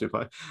 18th birthday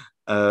pie.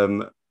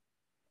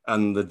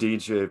 And the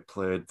DJ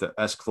played the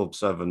S Club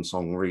 7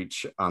 song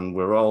Reach, and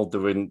we're all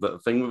doing the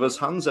thing with his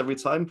hands every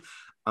time.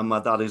 And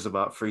my dad is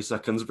about 3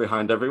 seconds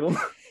behind everyone.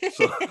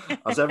 So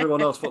as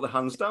everyone else put their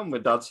hands down, my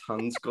dad's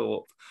hands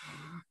go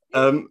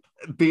up.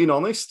 Being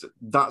honest,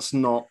 that's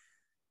not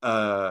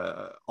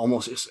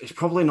it's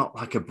probably not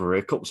like a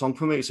breakup song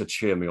for me. It's a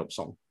cheer me up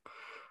song.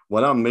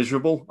 When I'm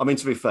miserable, I mean,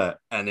 to be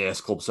fair, any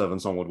S Club 7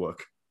 song would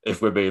work,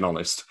 if we're being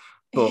honest.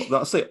 But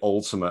that's the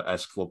ultimate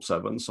S Club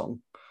 7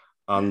 song.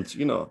 And,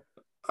 you know,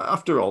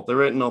 after all,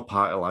 there ain't no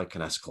party like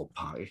an S Club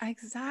party.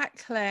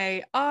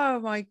 Exactly.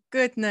 Oh my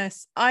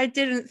goodness. I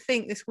didn't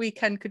think this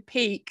weekend could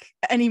peak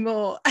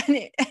anymore.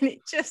 And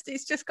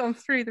it's just gone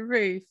through the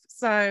roof.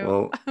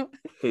 So well,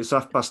 it's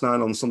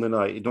 9:30 on Sunday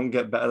night. You don't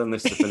get better than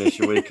this to finish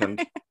your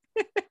weekend.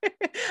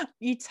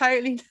 You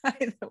totally know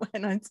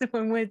that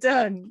when we're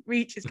done,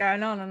 Reach is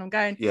going on and I'm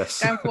going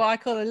for what I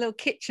call a little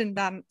kitchen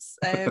dance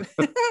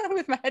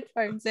with my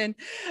headphones in.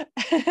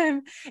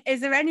 Is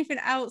there anything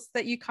else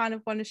that you kind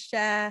of want to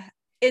share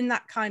in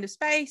that kind of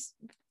space?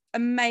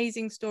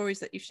 Amazing stories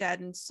that you've shared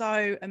and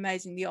so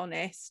amazingly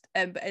honest.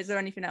 But is there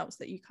anything else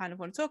that you kind of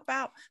want to talk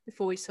about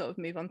before we sort of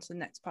move on to the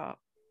next part?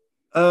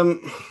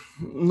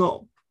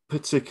 Not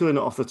particularly,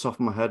 not off the top of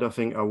my head. I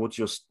think I would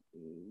just,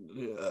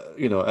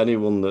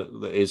 anyone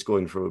that is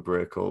going through a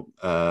breakup,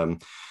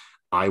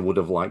 I would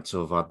have liked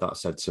to have had that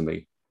said to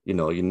me. You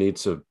know, you need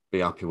to be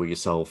happy with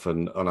yourself.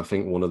 And I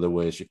think one of the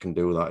ways you can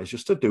do that is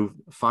just to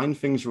find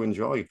things you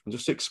enjoy and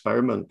just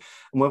experiment.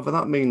 And whether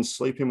that means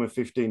sleeping with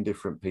 15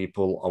 different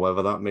people, or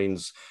whether that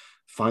means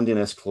finding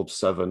S Club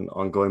 7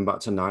 and going back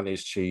to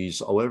 90s cheese,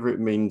 however it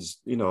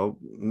means,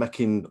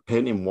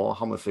 painting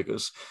Warhammer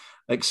figures,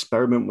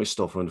 experiment with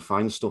stuff and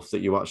find stuff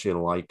that you actually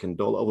like and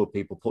don't let other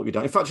people put you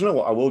down. In fact, you know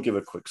what? I will give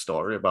a quick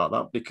story about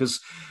that because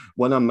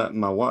when I met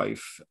my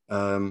wife,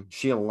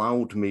 she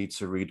allowed me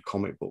to read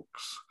comic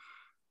books,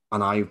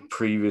 and I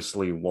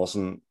previously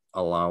wasn't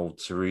allowed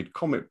to read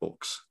comic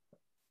books.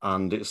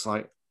 And it's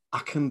like, I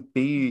can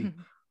be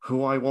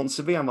who I want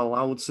to be. I'm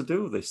allowed to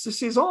do this.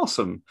 This is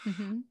awesome.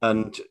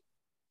 And,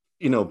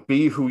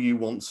 be who you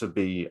want to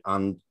be,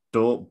 and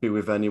don't be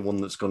with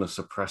anyone that's going to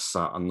suppress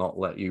that and not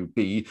let you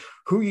be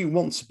who you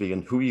want to be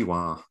and who you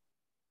are.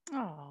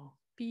 Oh,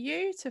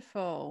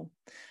 beautiful.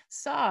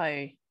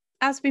 So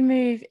as we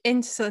move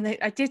into something,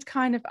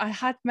 I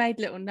had made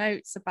little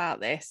notes about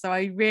this. So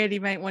I really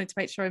wanted to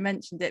make sure I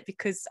mentioned it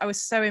because I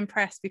was so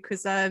impressed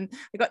because I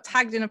got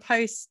tagged in a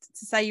post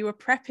to say you were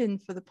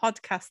prepping for the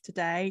podcast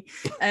today.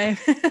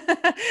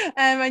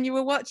 And you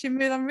were watching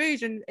Moulin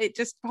Rouge and it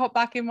just popped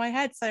back in my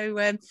head. So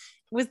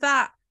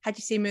had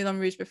you seen Moulin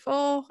Rouge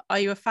before? Are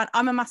you a fan?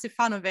 I'm a massive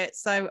fan of it.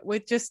 So we're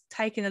just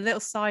taking a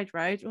little side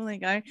road. Oh, there you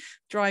go.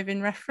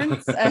 Driving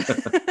reference.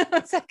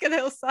 Take a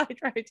little side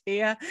road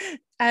here.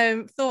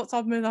 Thoughts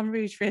on Moulin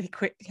Rouge really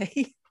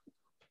quickly.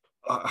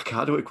 I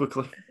can't do it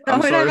quickly.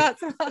 I'm sorry. No,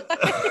 that's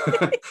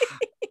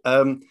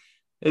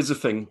here's the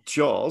thing.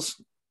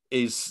 Jaws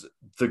is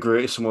the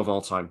greatest film of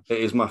all time. It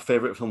is my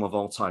favourite film of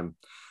all time.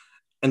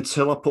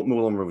 Until I put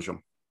Moulin Rouge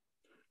on.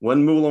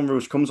 When Moulin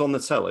Rouge comes on the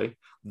telly,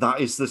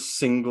 that is the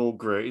single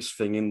greatest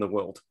thing in the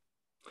world.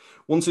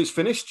 Once it's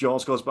finished,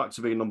 Jaws goes back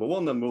to being number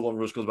one, then Moulin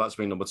Rouge goes back to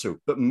being number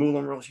two. But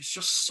Moulin Rouge is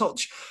just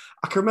such...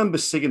 I can remember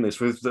seeing this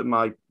with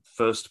my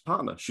first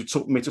partner. She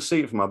took me to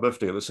see it for my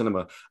birthday at the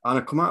cinema. And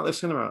I come out of the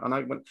cinema and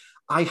I went,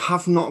 I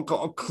have not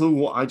got a clue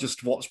what I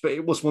just watched, but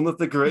it was one of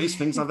the greatest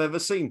things I've ever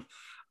seen.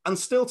 And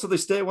still to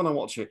this day when I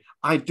watch it,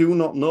 I do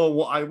not know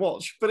what I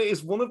watch, but it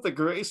is one of the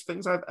greatest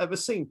things I've ever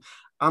seen.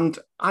 And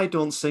I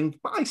don't sing,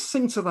 but I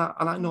sing to that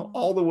and I know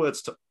all the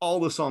words to all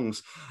the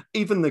songs,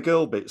 even the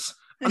girl bits.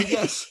 And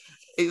yes,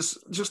 it's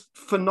just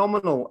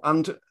phenomenal.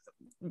 And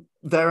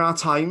there are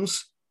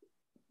times,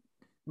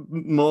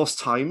 most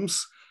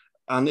times,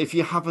 and if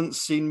you haven't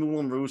seen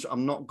Moulin Rouge,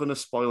 I'm not going to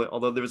spoil it,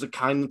 although there is a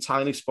kind of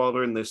tiny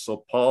spoiler in this.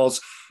 So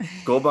pause,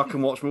 go back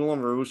and watch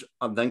Moulin Rouge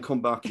and then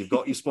come back. You've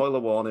got your spoiler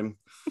warning.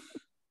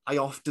 I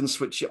often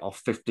switch it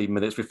off 15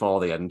 minutes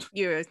before the end.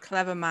 You're a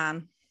clever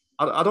man.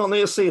 I don't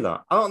need to see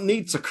that. I don't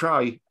need to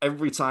cry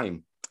every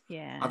time.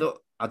 Yeah.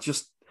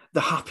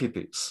 The happy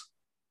bits.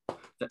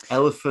 The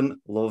elephant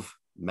love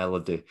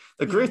melody.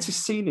 The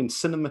greatest scene in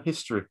cinema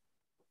history.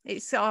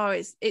 It's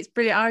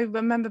brilliant. I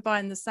remember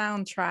buying the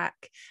soundtrack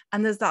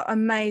and there's that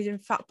amazing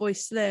Fatboy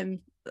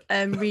Slim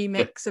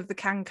remix of the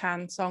Can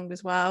Can song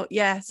as well.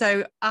 Yeah,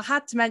 so I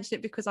had to mention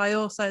it because I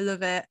also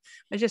love it.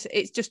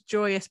 It's just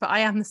joyous, but I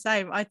am the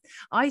same.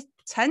 I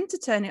tend to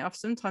turn it off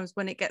sometimes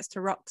when it gets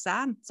to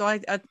Roxanne. So I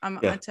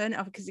turn it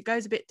off because it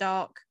goes a bit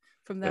dark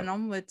from then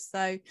onwards.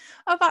 So,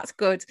 that's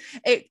good.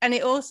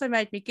 It also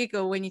made me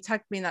giggle when you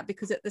tagged me in that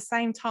because at the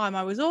same time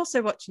I was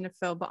also watching a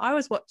film, but I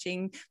was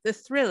watching the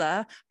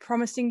thriller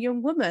Promising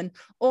Young Woman,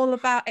 all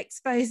about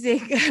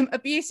exposing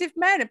abusive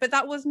men. But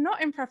that was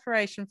not in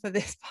preparation for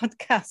this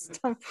podcast,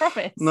 I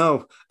promise.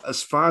 No,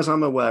 as far as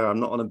I'm aware, I'm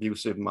not an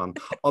abusive man.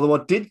 Although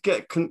I did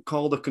get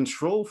called a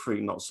control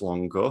freak not so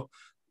long ago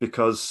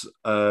because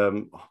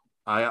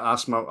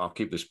I'll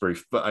keep this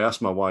brief, but I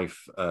asked my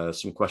wife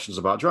some questions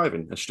about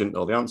driving and she didn't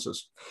know the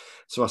answers.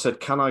 So I said,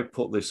 can I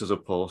put this as a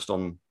post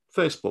on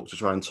Facebook to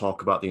try and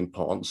talk about the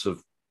importance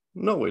of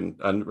knowing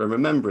and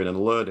remembering and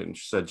learning?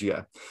 She said,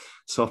 yeah.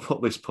 So I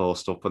put this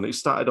post up and it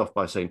started off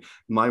by saying,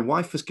 my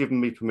wife has given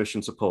me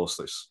permission to post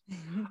this.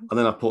 And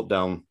then I put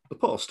down the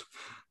post.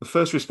 The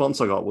first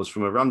response I got was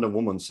from a random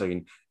woman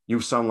saying, you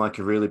sound like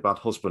a really bad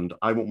husband.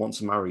 I won't want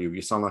to marry you.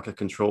 You sound like a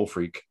control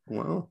freak.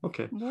 Well,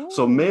 okay. Whoa.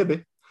 So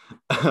maybe.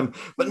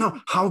 But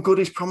no, how good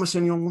is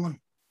Promising Young Woman?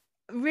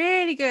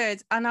 Really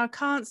good. And I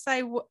can't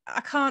say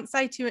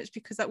too much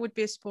because that would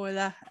be a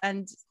spoiler.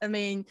 And I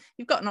mean,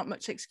 you've got not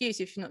much excuse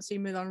if you've not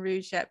seen Moulin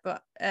Rouge yet,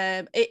 but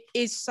it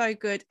is so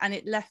good. And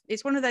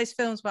it's one of those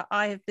films where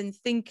I have been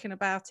thinking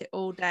about it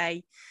all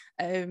day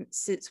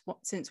since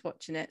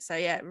watching it. So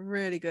yeah,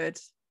 really good.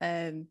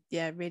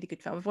 Really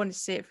good film. I've wanted to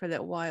see it for a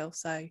little while,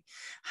 so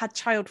had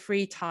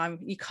child-free time.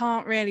 You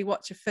can't really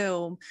watch a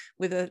film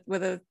with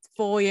a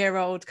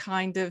 4-year-old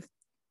kind of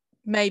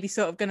maybe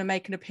sort of going to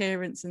make an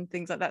appearance and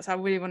things like that. So I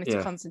really wanted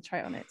to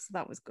concentrate on it. So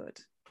that was good.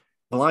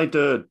 Well, I'd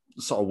heard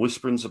sort of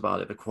whisperings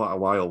about it for quite a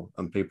while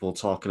and people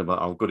talking about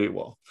how good it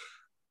was.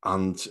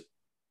 And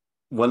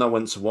when I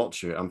went to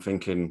watch it, I'm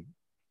thinking,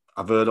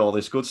 I've heard all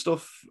this good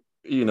stuff.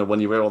 You know, when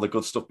you hear all the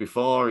good stuff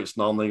before, it's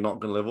normally not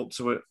going to live up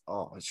to it.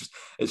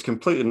 It's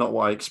completely not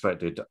what I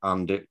expected.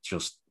 And it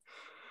just,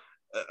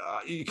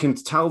 you can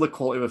tell the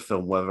quality of a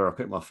film, whether I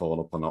pick my phone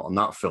up or not. And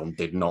that film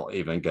did not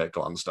even get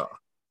glanced at.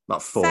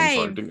 That phone, same.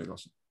 sorry, didn't get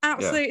glanced at.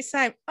 Absolute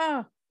same.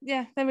 Oh,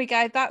 Yeah, there we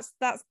go. That's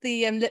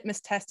the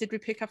litmus test. Did we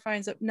pick our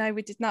phones up? No,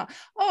 we did not.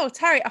 Oh,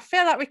 Terry, I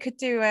feel like we could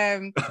do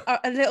a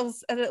little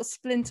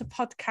splinter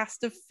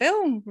podcast of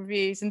film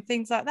reviews and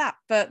things like that.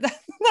 But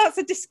that's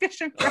a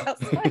discussion for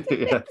outside of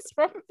Yeah. this,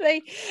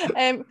 probably.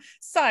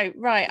 So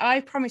right,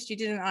 I promised you,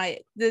 didn't I?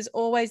 There's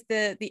always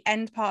the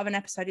end part of an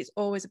episode. It's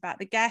always about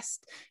the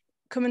guest.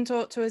 Come and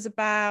talk to us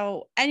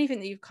about anything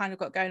that you've kind of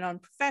got going on,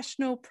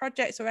 professional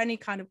projects or any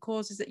kind of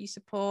causes that you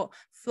support.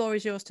 Floor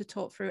is yours to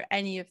talk through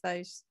any of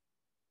those.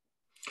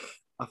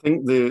 I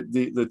think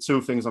the two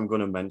things I'm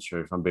going to mention,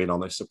 if I'm being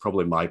honest, are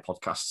probably my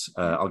podcasts.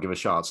 I'll give a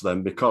shout out to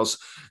them because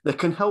they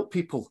can help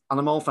people, and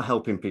I'm all for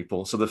helping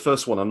people. So the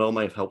first one I know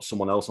may have helped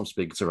someone else I'm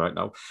speaking to right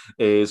now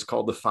is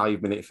called the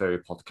 5 Minute Fairy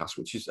Podcast,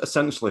 which is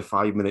essentially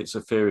 5 minutes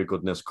of fairy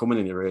goodness coming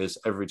in your ears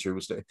every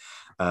Tuesday.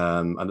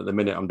 And at the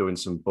minute, I'm doing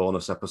some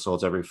bonus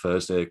episodes every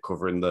Thursday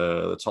covering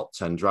the top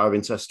 10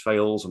 driving test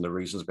fails and the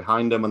reasons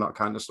behind them and that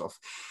kind of stuff.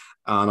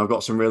 And I've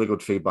got some really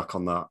good feedback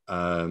on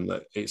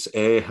that. It's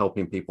A,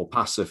 helping people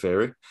pass their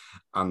theory,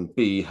 and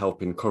B,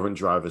 helping current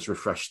drivers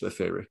refresh their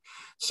theory.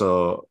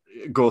 So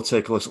go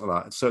take a listen to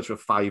that. Search for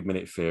 5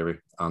 Minute Theory,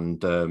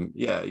 and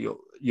yeah,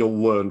 you'll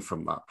learn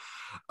from that.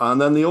 And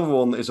then the other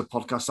one is a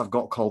podcast I've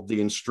got called The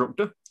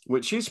Instructor,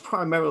 which is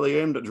primarily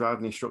aimed at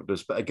driving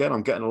instructors. But again,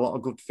 I'm getting a lot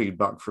of good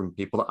feedback from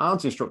people that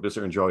aren't instructors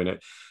who are enjoying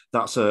it.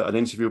 That's an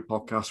interview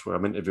podcast where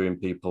I'm interviewing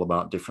people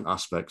about different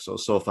aspects.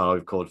 So far,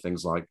 I've covered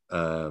things like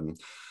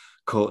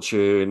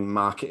coaching,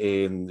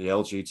 marketing, the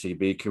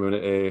LGTB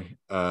community,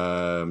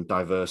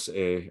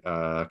 diversity.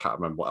 I can't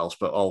remember what else,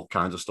 but all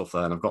kinds of stuff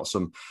there. And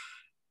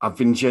I've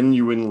been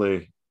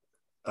genuinely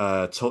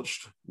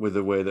touched with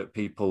the way that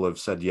people have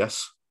said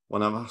yes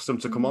when I've asked them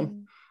to come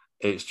on.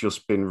 It's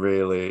just been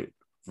really,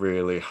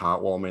 really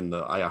heartwarming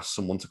that I asked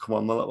someone to come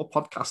on the little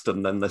podcast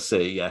and then they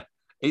say, yeah,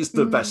 it's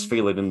the best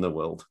feeling in the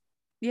world.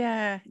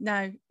 Yeah,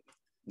 no.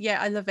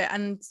 Yeah, I love it.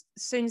 And as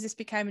soon as this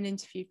became an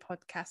interview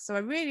podcast, so I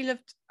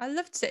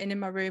loved sitting in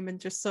my room and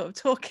just sort of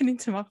talking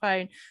into my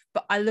phone,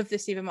 but I love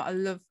this even more. I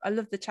love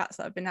the chats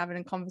that I've been having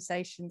and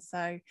conversations.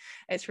 So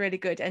it's really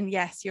good. And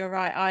yes, you're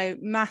right. I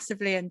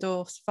massively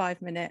endorse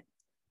 5 Minute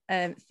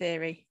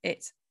Theory.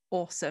 It's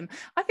awesome.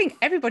 I think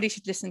everybody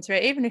should listen to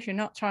it, even if you're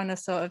not trying to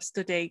sort of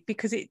study,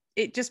 because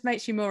it just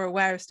makes you more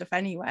aware of stuff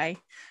anyway.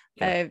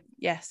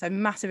 Yeah. So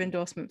massive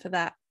endorsement for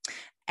that.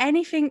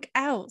 Anything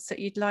else that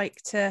you'd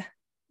like to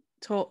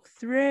talk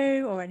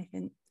through or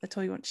anything at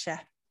all you want to share?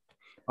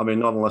 I mean,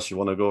 not unless you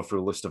want to go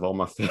through a list of all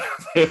my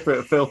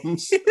favorite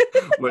films,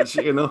 which,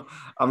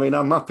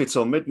 I'm happy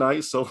till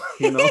midnight. So,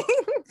 Have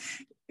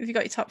you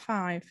got your top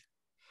 5?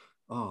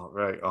 Oh,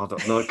 right. I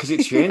don't know, because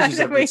it changes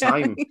every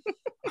time.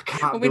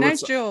 Well, we know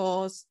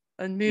Jaws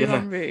and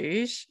Moulin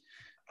Rouge.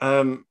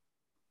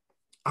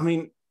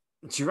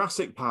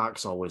 Jurassic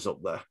Park's always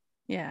up there.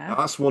 Yeah.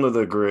 That's one of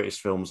the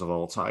greatest films of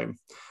all time,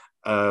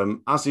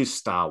 as is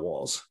Star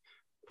Wars.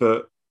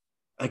 But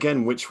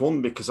again, which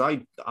one? Because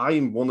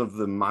I'm one of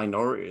the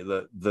minority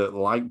that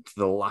liked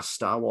the last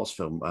Star Wars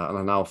film, and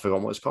I now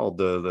forgot what it's called,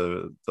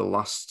 the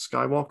Last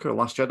Skywalker,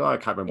 Last Jedi. I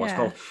can't remember what it's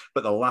called,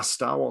 but the last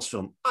Star Wars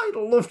film, I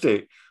loved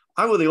it.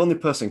 I was the only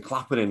person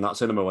clapping in that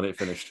cinema when it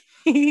finished.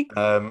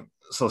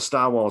 So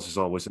Star Wars is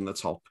always in the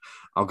top.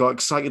 I got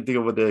excited the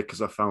other day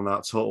because I found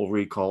that Total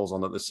Recall's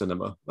on at the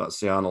cinema. That's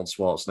the Arnold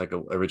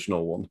Schwarzenegger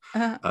original one.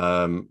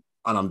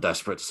 And I'm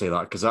desperate to see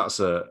that because that's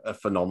a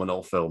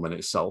phenomenal film in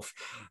itself.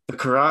 The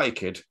Karate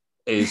Kid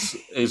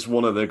is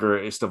one of the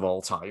greatest of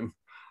all time.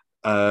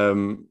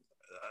 I'm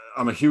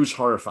a huge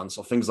horror fan,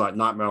 so things like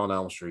Nightmare on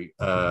Elm Street,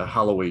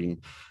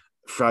 Halloween,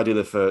 Friday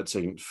the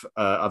 13th.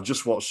 I've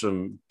just watched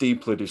some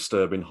deeply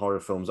disturbing horror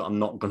films that I'm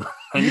not going to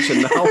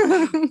mention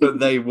now, but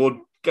they would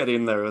get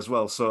in there as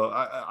well. So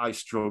I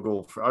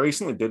struggle. I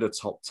recently did a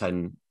top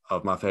 10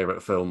 of my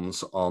favorite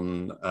films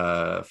on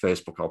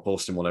Facebook. I'll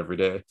post one every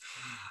day.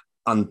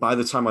 And by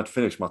the time I'd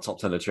finished, my top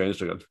 10 had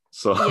changed again.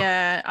 So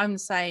yeah, I'm the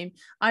same.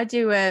 I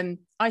do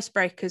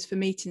icebreakers for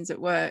meetings at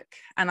work,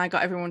 and I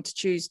got everyone to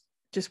choose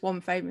just one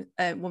favorite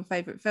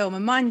film,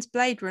 and mine's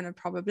Blade Runner.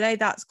 Probably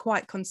that's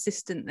quite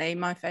consistently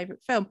my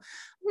favorite film.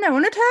 No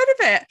one had heard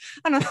of it,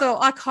 and I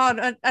thought I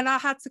can't, and I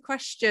had to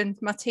question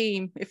my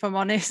team, if I'm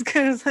honest,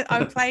 because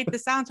I played the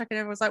soundtrack and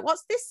everyone was like,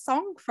 "What's this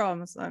song from?"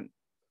 I was like,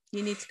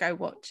 you need to go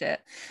watch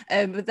it.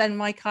 But then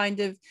my kind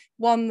of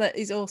one that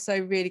is also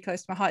really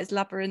close to my heart is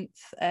Labyrinth.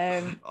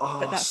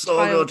 But that's so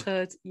childhood.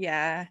 Good.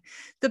 Yeah.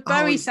 The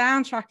Bowie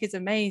soundtrack is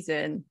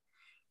amazing.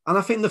 And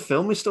I think the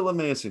film is still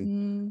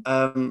amazing.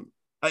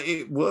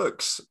 It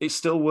works. It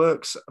still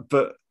works.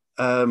 But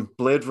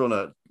Blade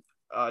Runner,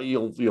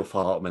 you'll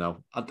fall out of me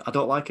now. I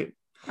don't like it.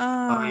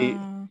 I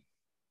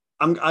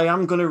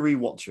am going to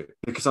rewatch it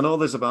because I know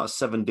there's about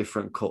 7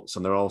 different cuts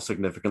and they're all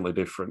significantly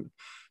different.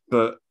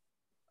 But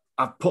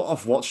I've put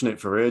off watching it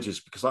for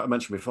ages because, like I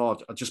mentioned before,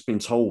 I've just been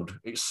told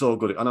it's so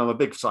good. And I'm a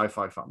big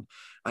sci-fi fan.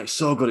 And it's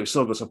so good.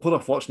 So I put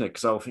off watching it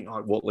because I think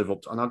it won't live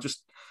up to. And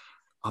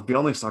I'll be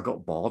honest, I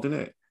got bored in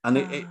it. And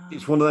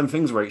it's one of them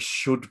things where it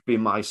should be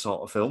my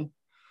sort of film,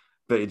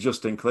 but it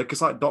just didn't click.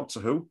 It's like Doctor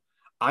Who.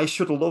 I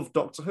should have loved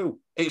Doctor Who.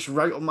 It's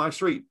right on my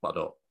street, but I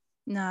don't.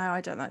 No, I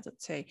don't like that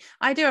too.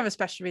 I do have a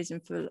special reason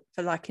for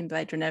liking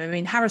Blade Runner. I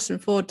mean, Harrison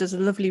Ford does a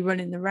lovely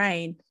run in the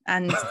rain,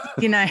 and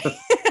you know,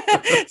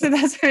 so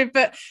that's it.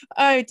 But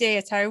oh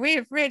dear, Terry, we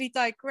have really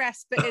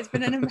digressed. But it's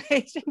been an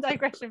amazing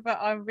digression. But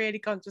I'm really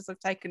conscious of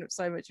taking up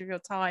so much of your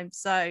time.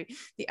 So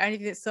the only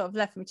thing that's sort of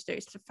left for me to do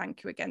is to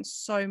thank you again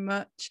so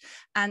much.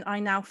 And I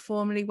now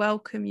formally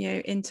welcome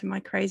you into my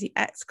Crazy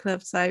X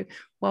Club. So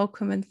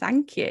welcome and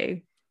thank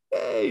you.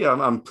 Hey,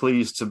 I'm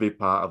pleased to be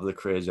part of the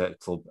Crazy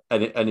X Club.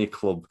 Any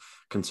club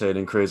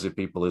containing crazy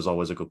people is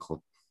always a good club.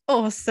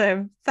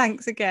 Awesome.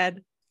 Thanks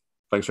again.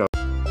 Thanks for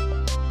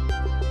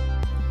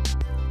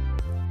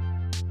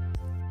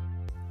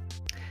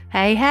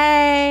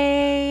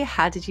Hey,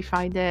 how did you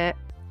find it?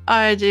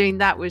 Oh, doing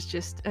that was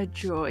just a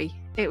joy.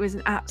 It was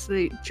an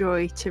absolute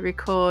joy to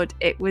record.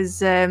 It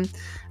was,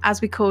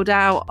 as we called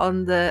out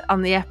on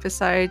the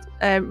episode,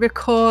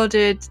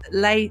 recorded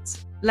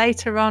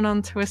later on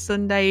onto a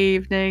Sunday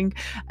evening.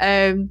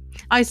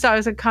 I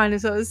kind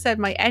of said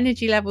my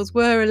energy levels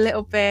were a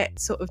little bit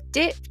sort of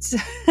dipped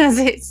as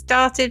it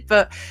started,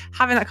 but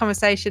having that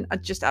conversation, I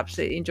just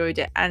absolutely enjoyed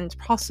it, and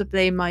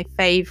possibly my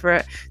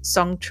favourite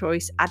song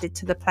choice added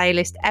to the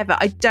playlist ever.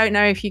 I don't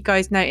know if you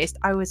guys noticed,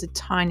 I was a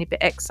tiny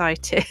bit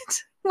excited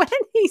when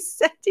he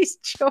said his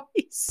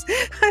choice.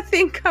 I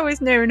think I was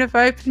near enough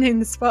opening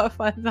the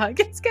Spotify, like,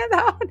 let's get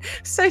that on.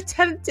 So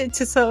tempted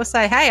to sort of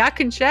say, hey, I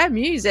can share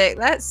music.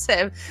 Let's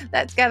get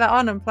that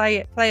on and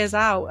play us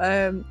out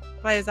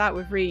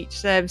with Reach.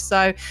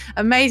 So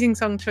amazing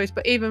song choice,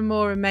 but even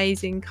more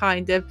amazing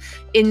kind of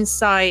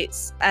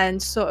insights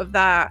and sort of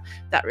that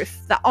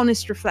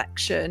honest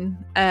reflection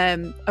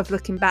of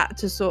looking back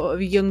to sort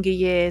of younger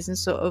years and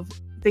sort of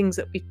things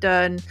that we've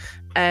done,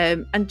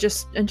 and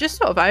just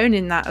sort of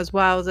owning that as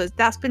well.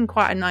 That's been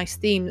quite a nice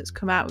theme that's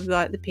come out with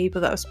like the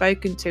people that I've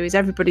spoken to, is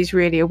everybody's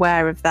really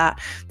aware of that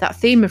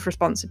theme of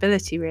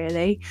responsibility,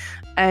 really.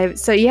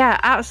 So yeah,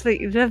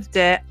 absolutely loved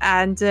it.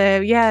 And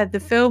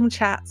the film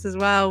chats as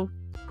well,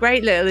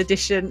 great little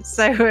addition.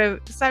 So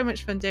so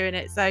much fun doing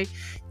it. So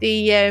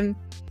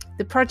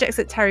the projects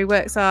that Terry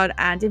works on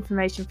and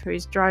information for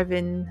his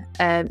driving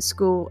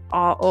school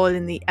are all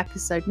in the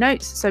episode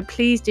notes. So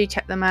please do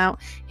check them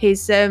out.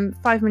 His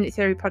 5 Minute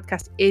Theory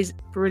podcast is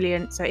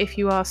brilliant. So if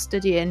you are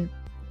studying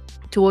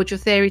towards your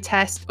theory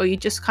test, or you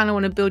just kind of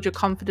want to build your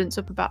confidence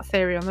up about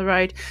theory on the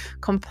road,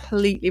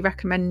 completely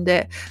recommend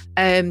it.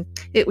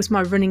 It was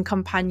my running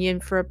companion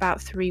for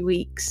about 3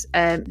 weeks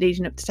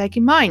leading up to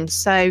taking mine.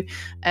 So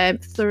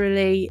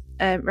thoroughly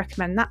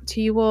recommend that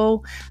to you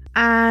all.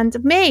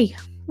 And me,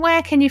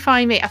 where can you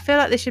find me? I feel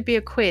like this should be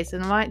a quiz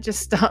and I might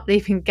just start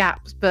leaving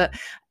gaps, but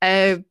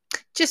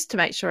just to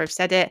make sure I've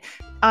said it,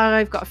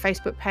 I've got a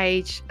Facebook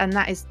page, and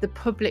that is the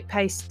public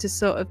place to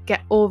sort of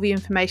get all the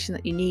information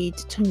that you need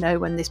to know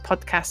when this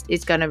podcast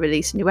is going to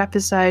release a new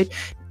episode,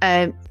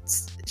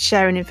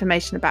 sharing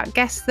information about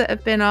guests that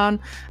have been on,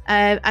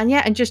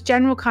 and just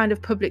general kind of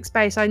public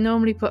space. I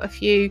normally put a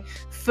few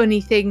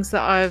funny things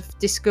that I've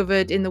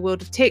discovered in the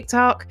world of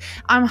TikTok.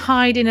 I'm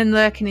hiding and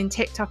lurking in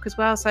TikTok as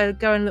well, so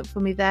go and look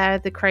for me there,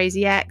 the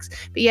Crazy X.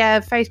 But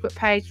yeah, Facebook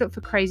page, look for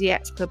Crazy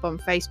X Club on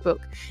Facebook.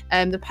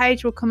 The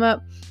page will come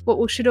up.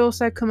 What should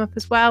also come up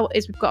as well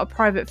is we've got a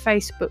private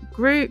Facebook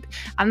group,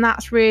 and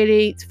that's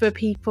really for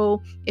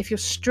people, if you're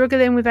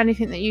struggling with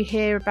anything that you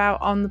hear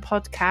about on the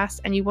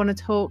podcast and you want to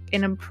talk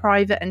in a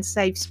private and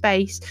safe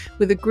space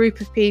with a group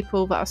of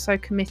people that are so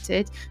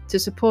committed to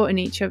supporting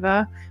each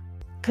other,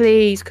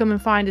 please come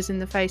and find us in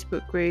the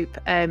Facebook group.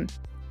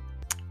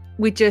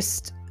 We're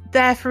just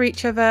there for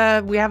each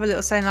other. We have a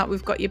little saying like,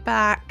 we've got your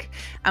back,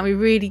 and we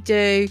really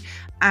do.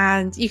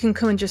 And you can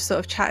come and just sort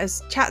of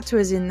chat to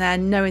us in there,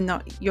 knowing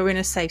that you're in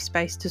a safe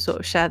space to sort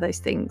of share those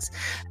things.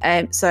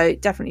 So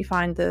definitely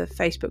find the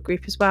Facebook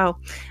group as well.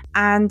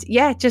 And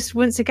yeah, just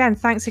once again,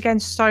 thanks again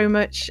so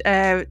much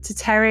to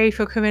Terry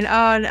for coming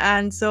on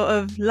and sort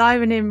of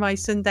livening my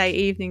Sunday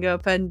evening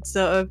up and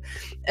sort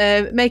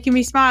of making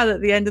me smile at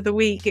the end of the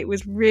week. It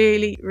was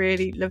really,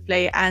 really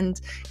lovely.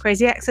 And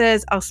Crazy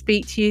Xers, I'll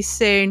speak to you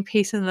soon.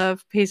 Peace and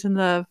love. Peace and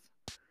love.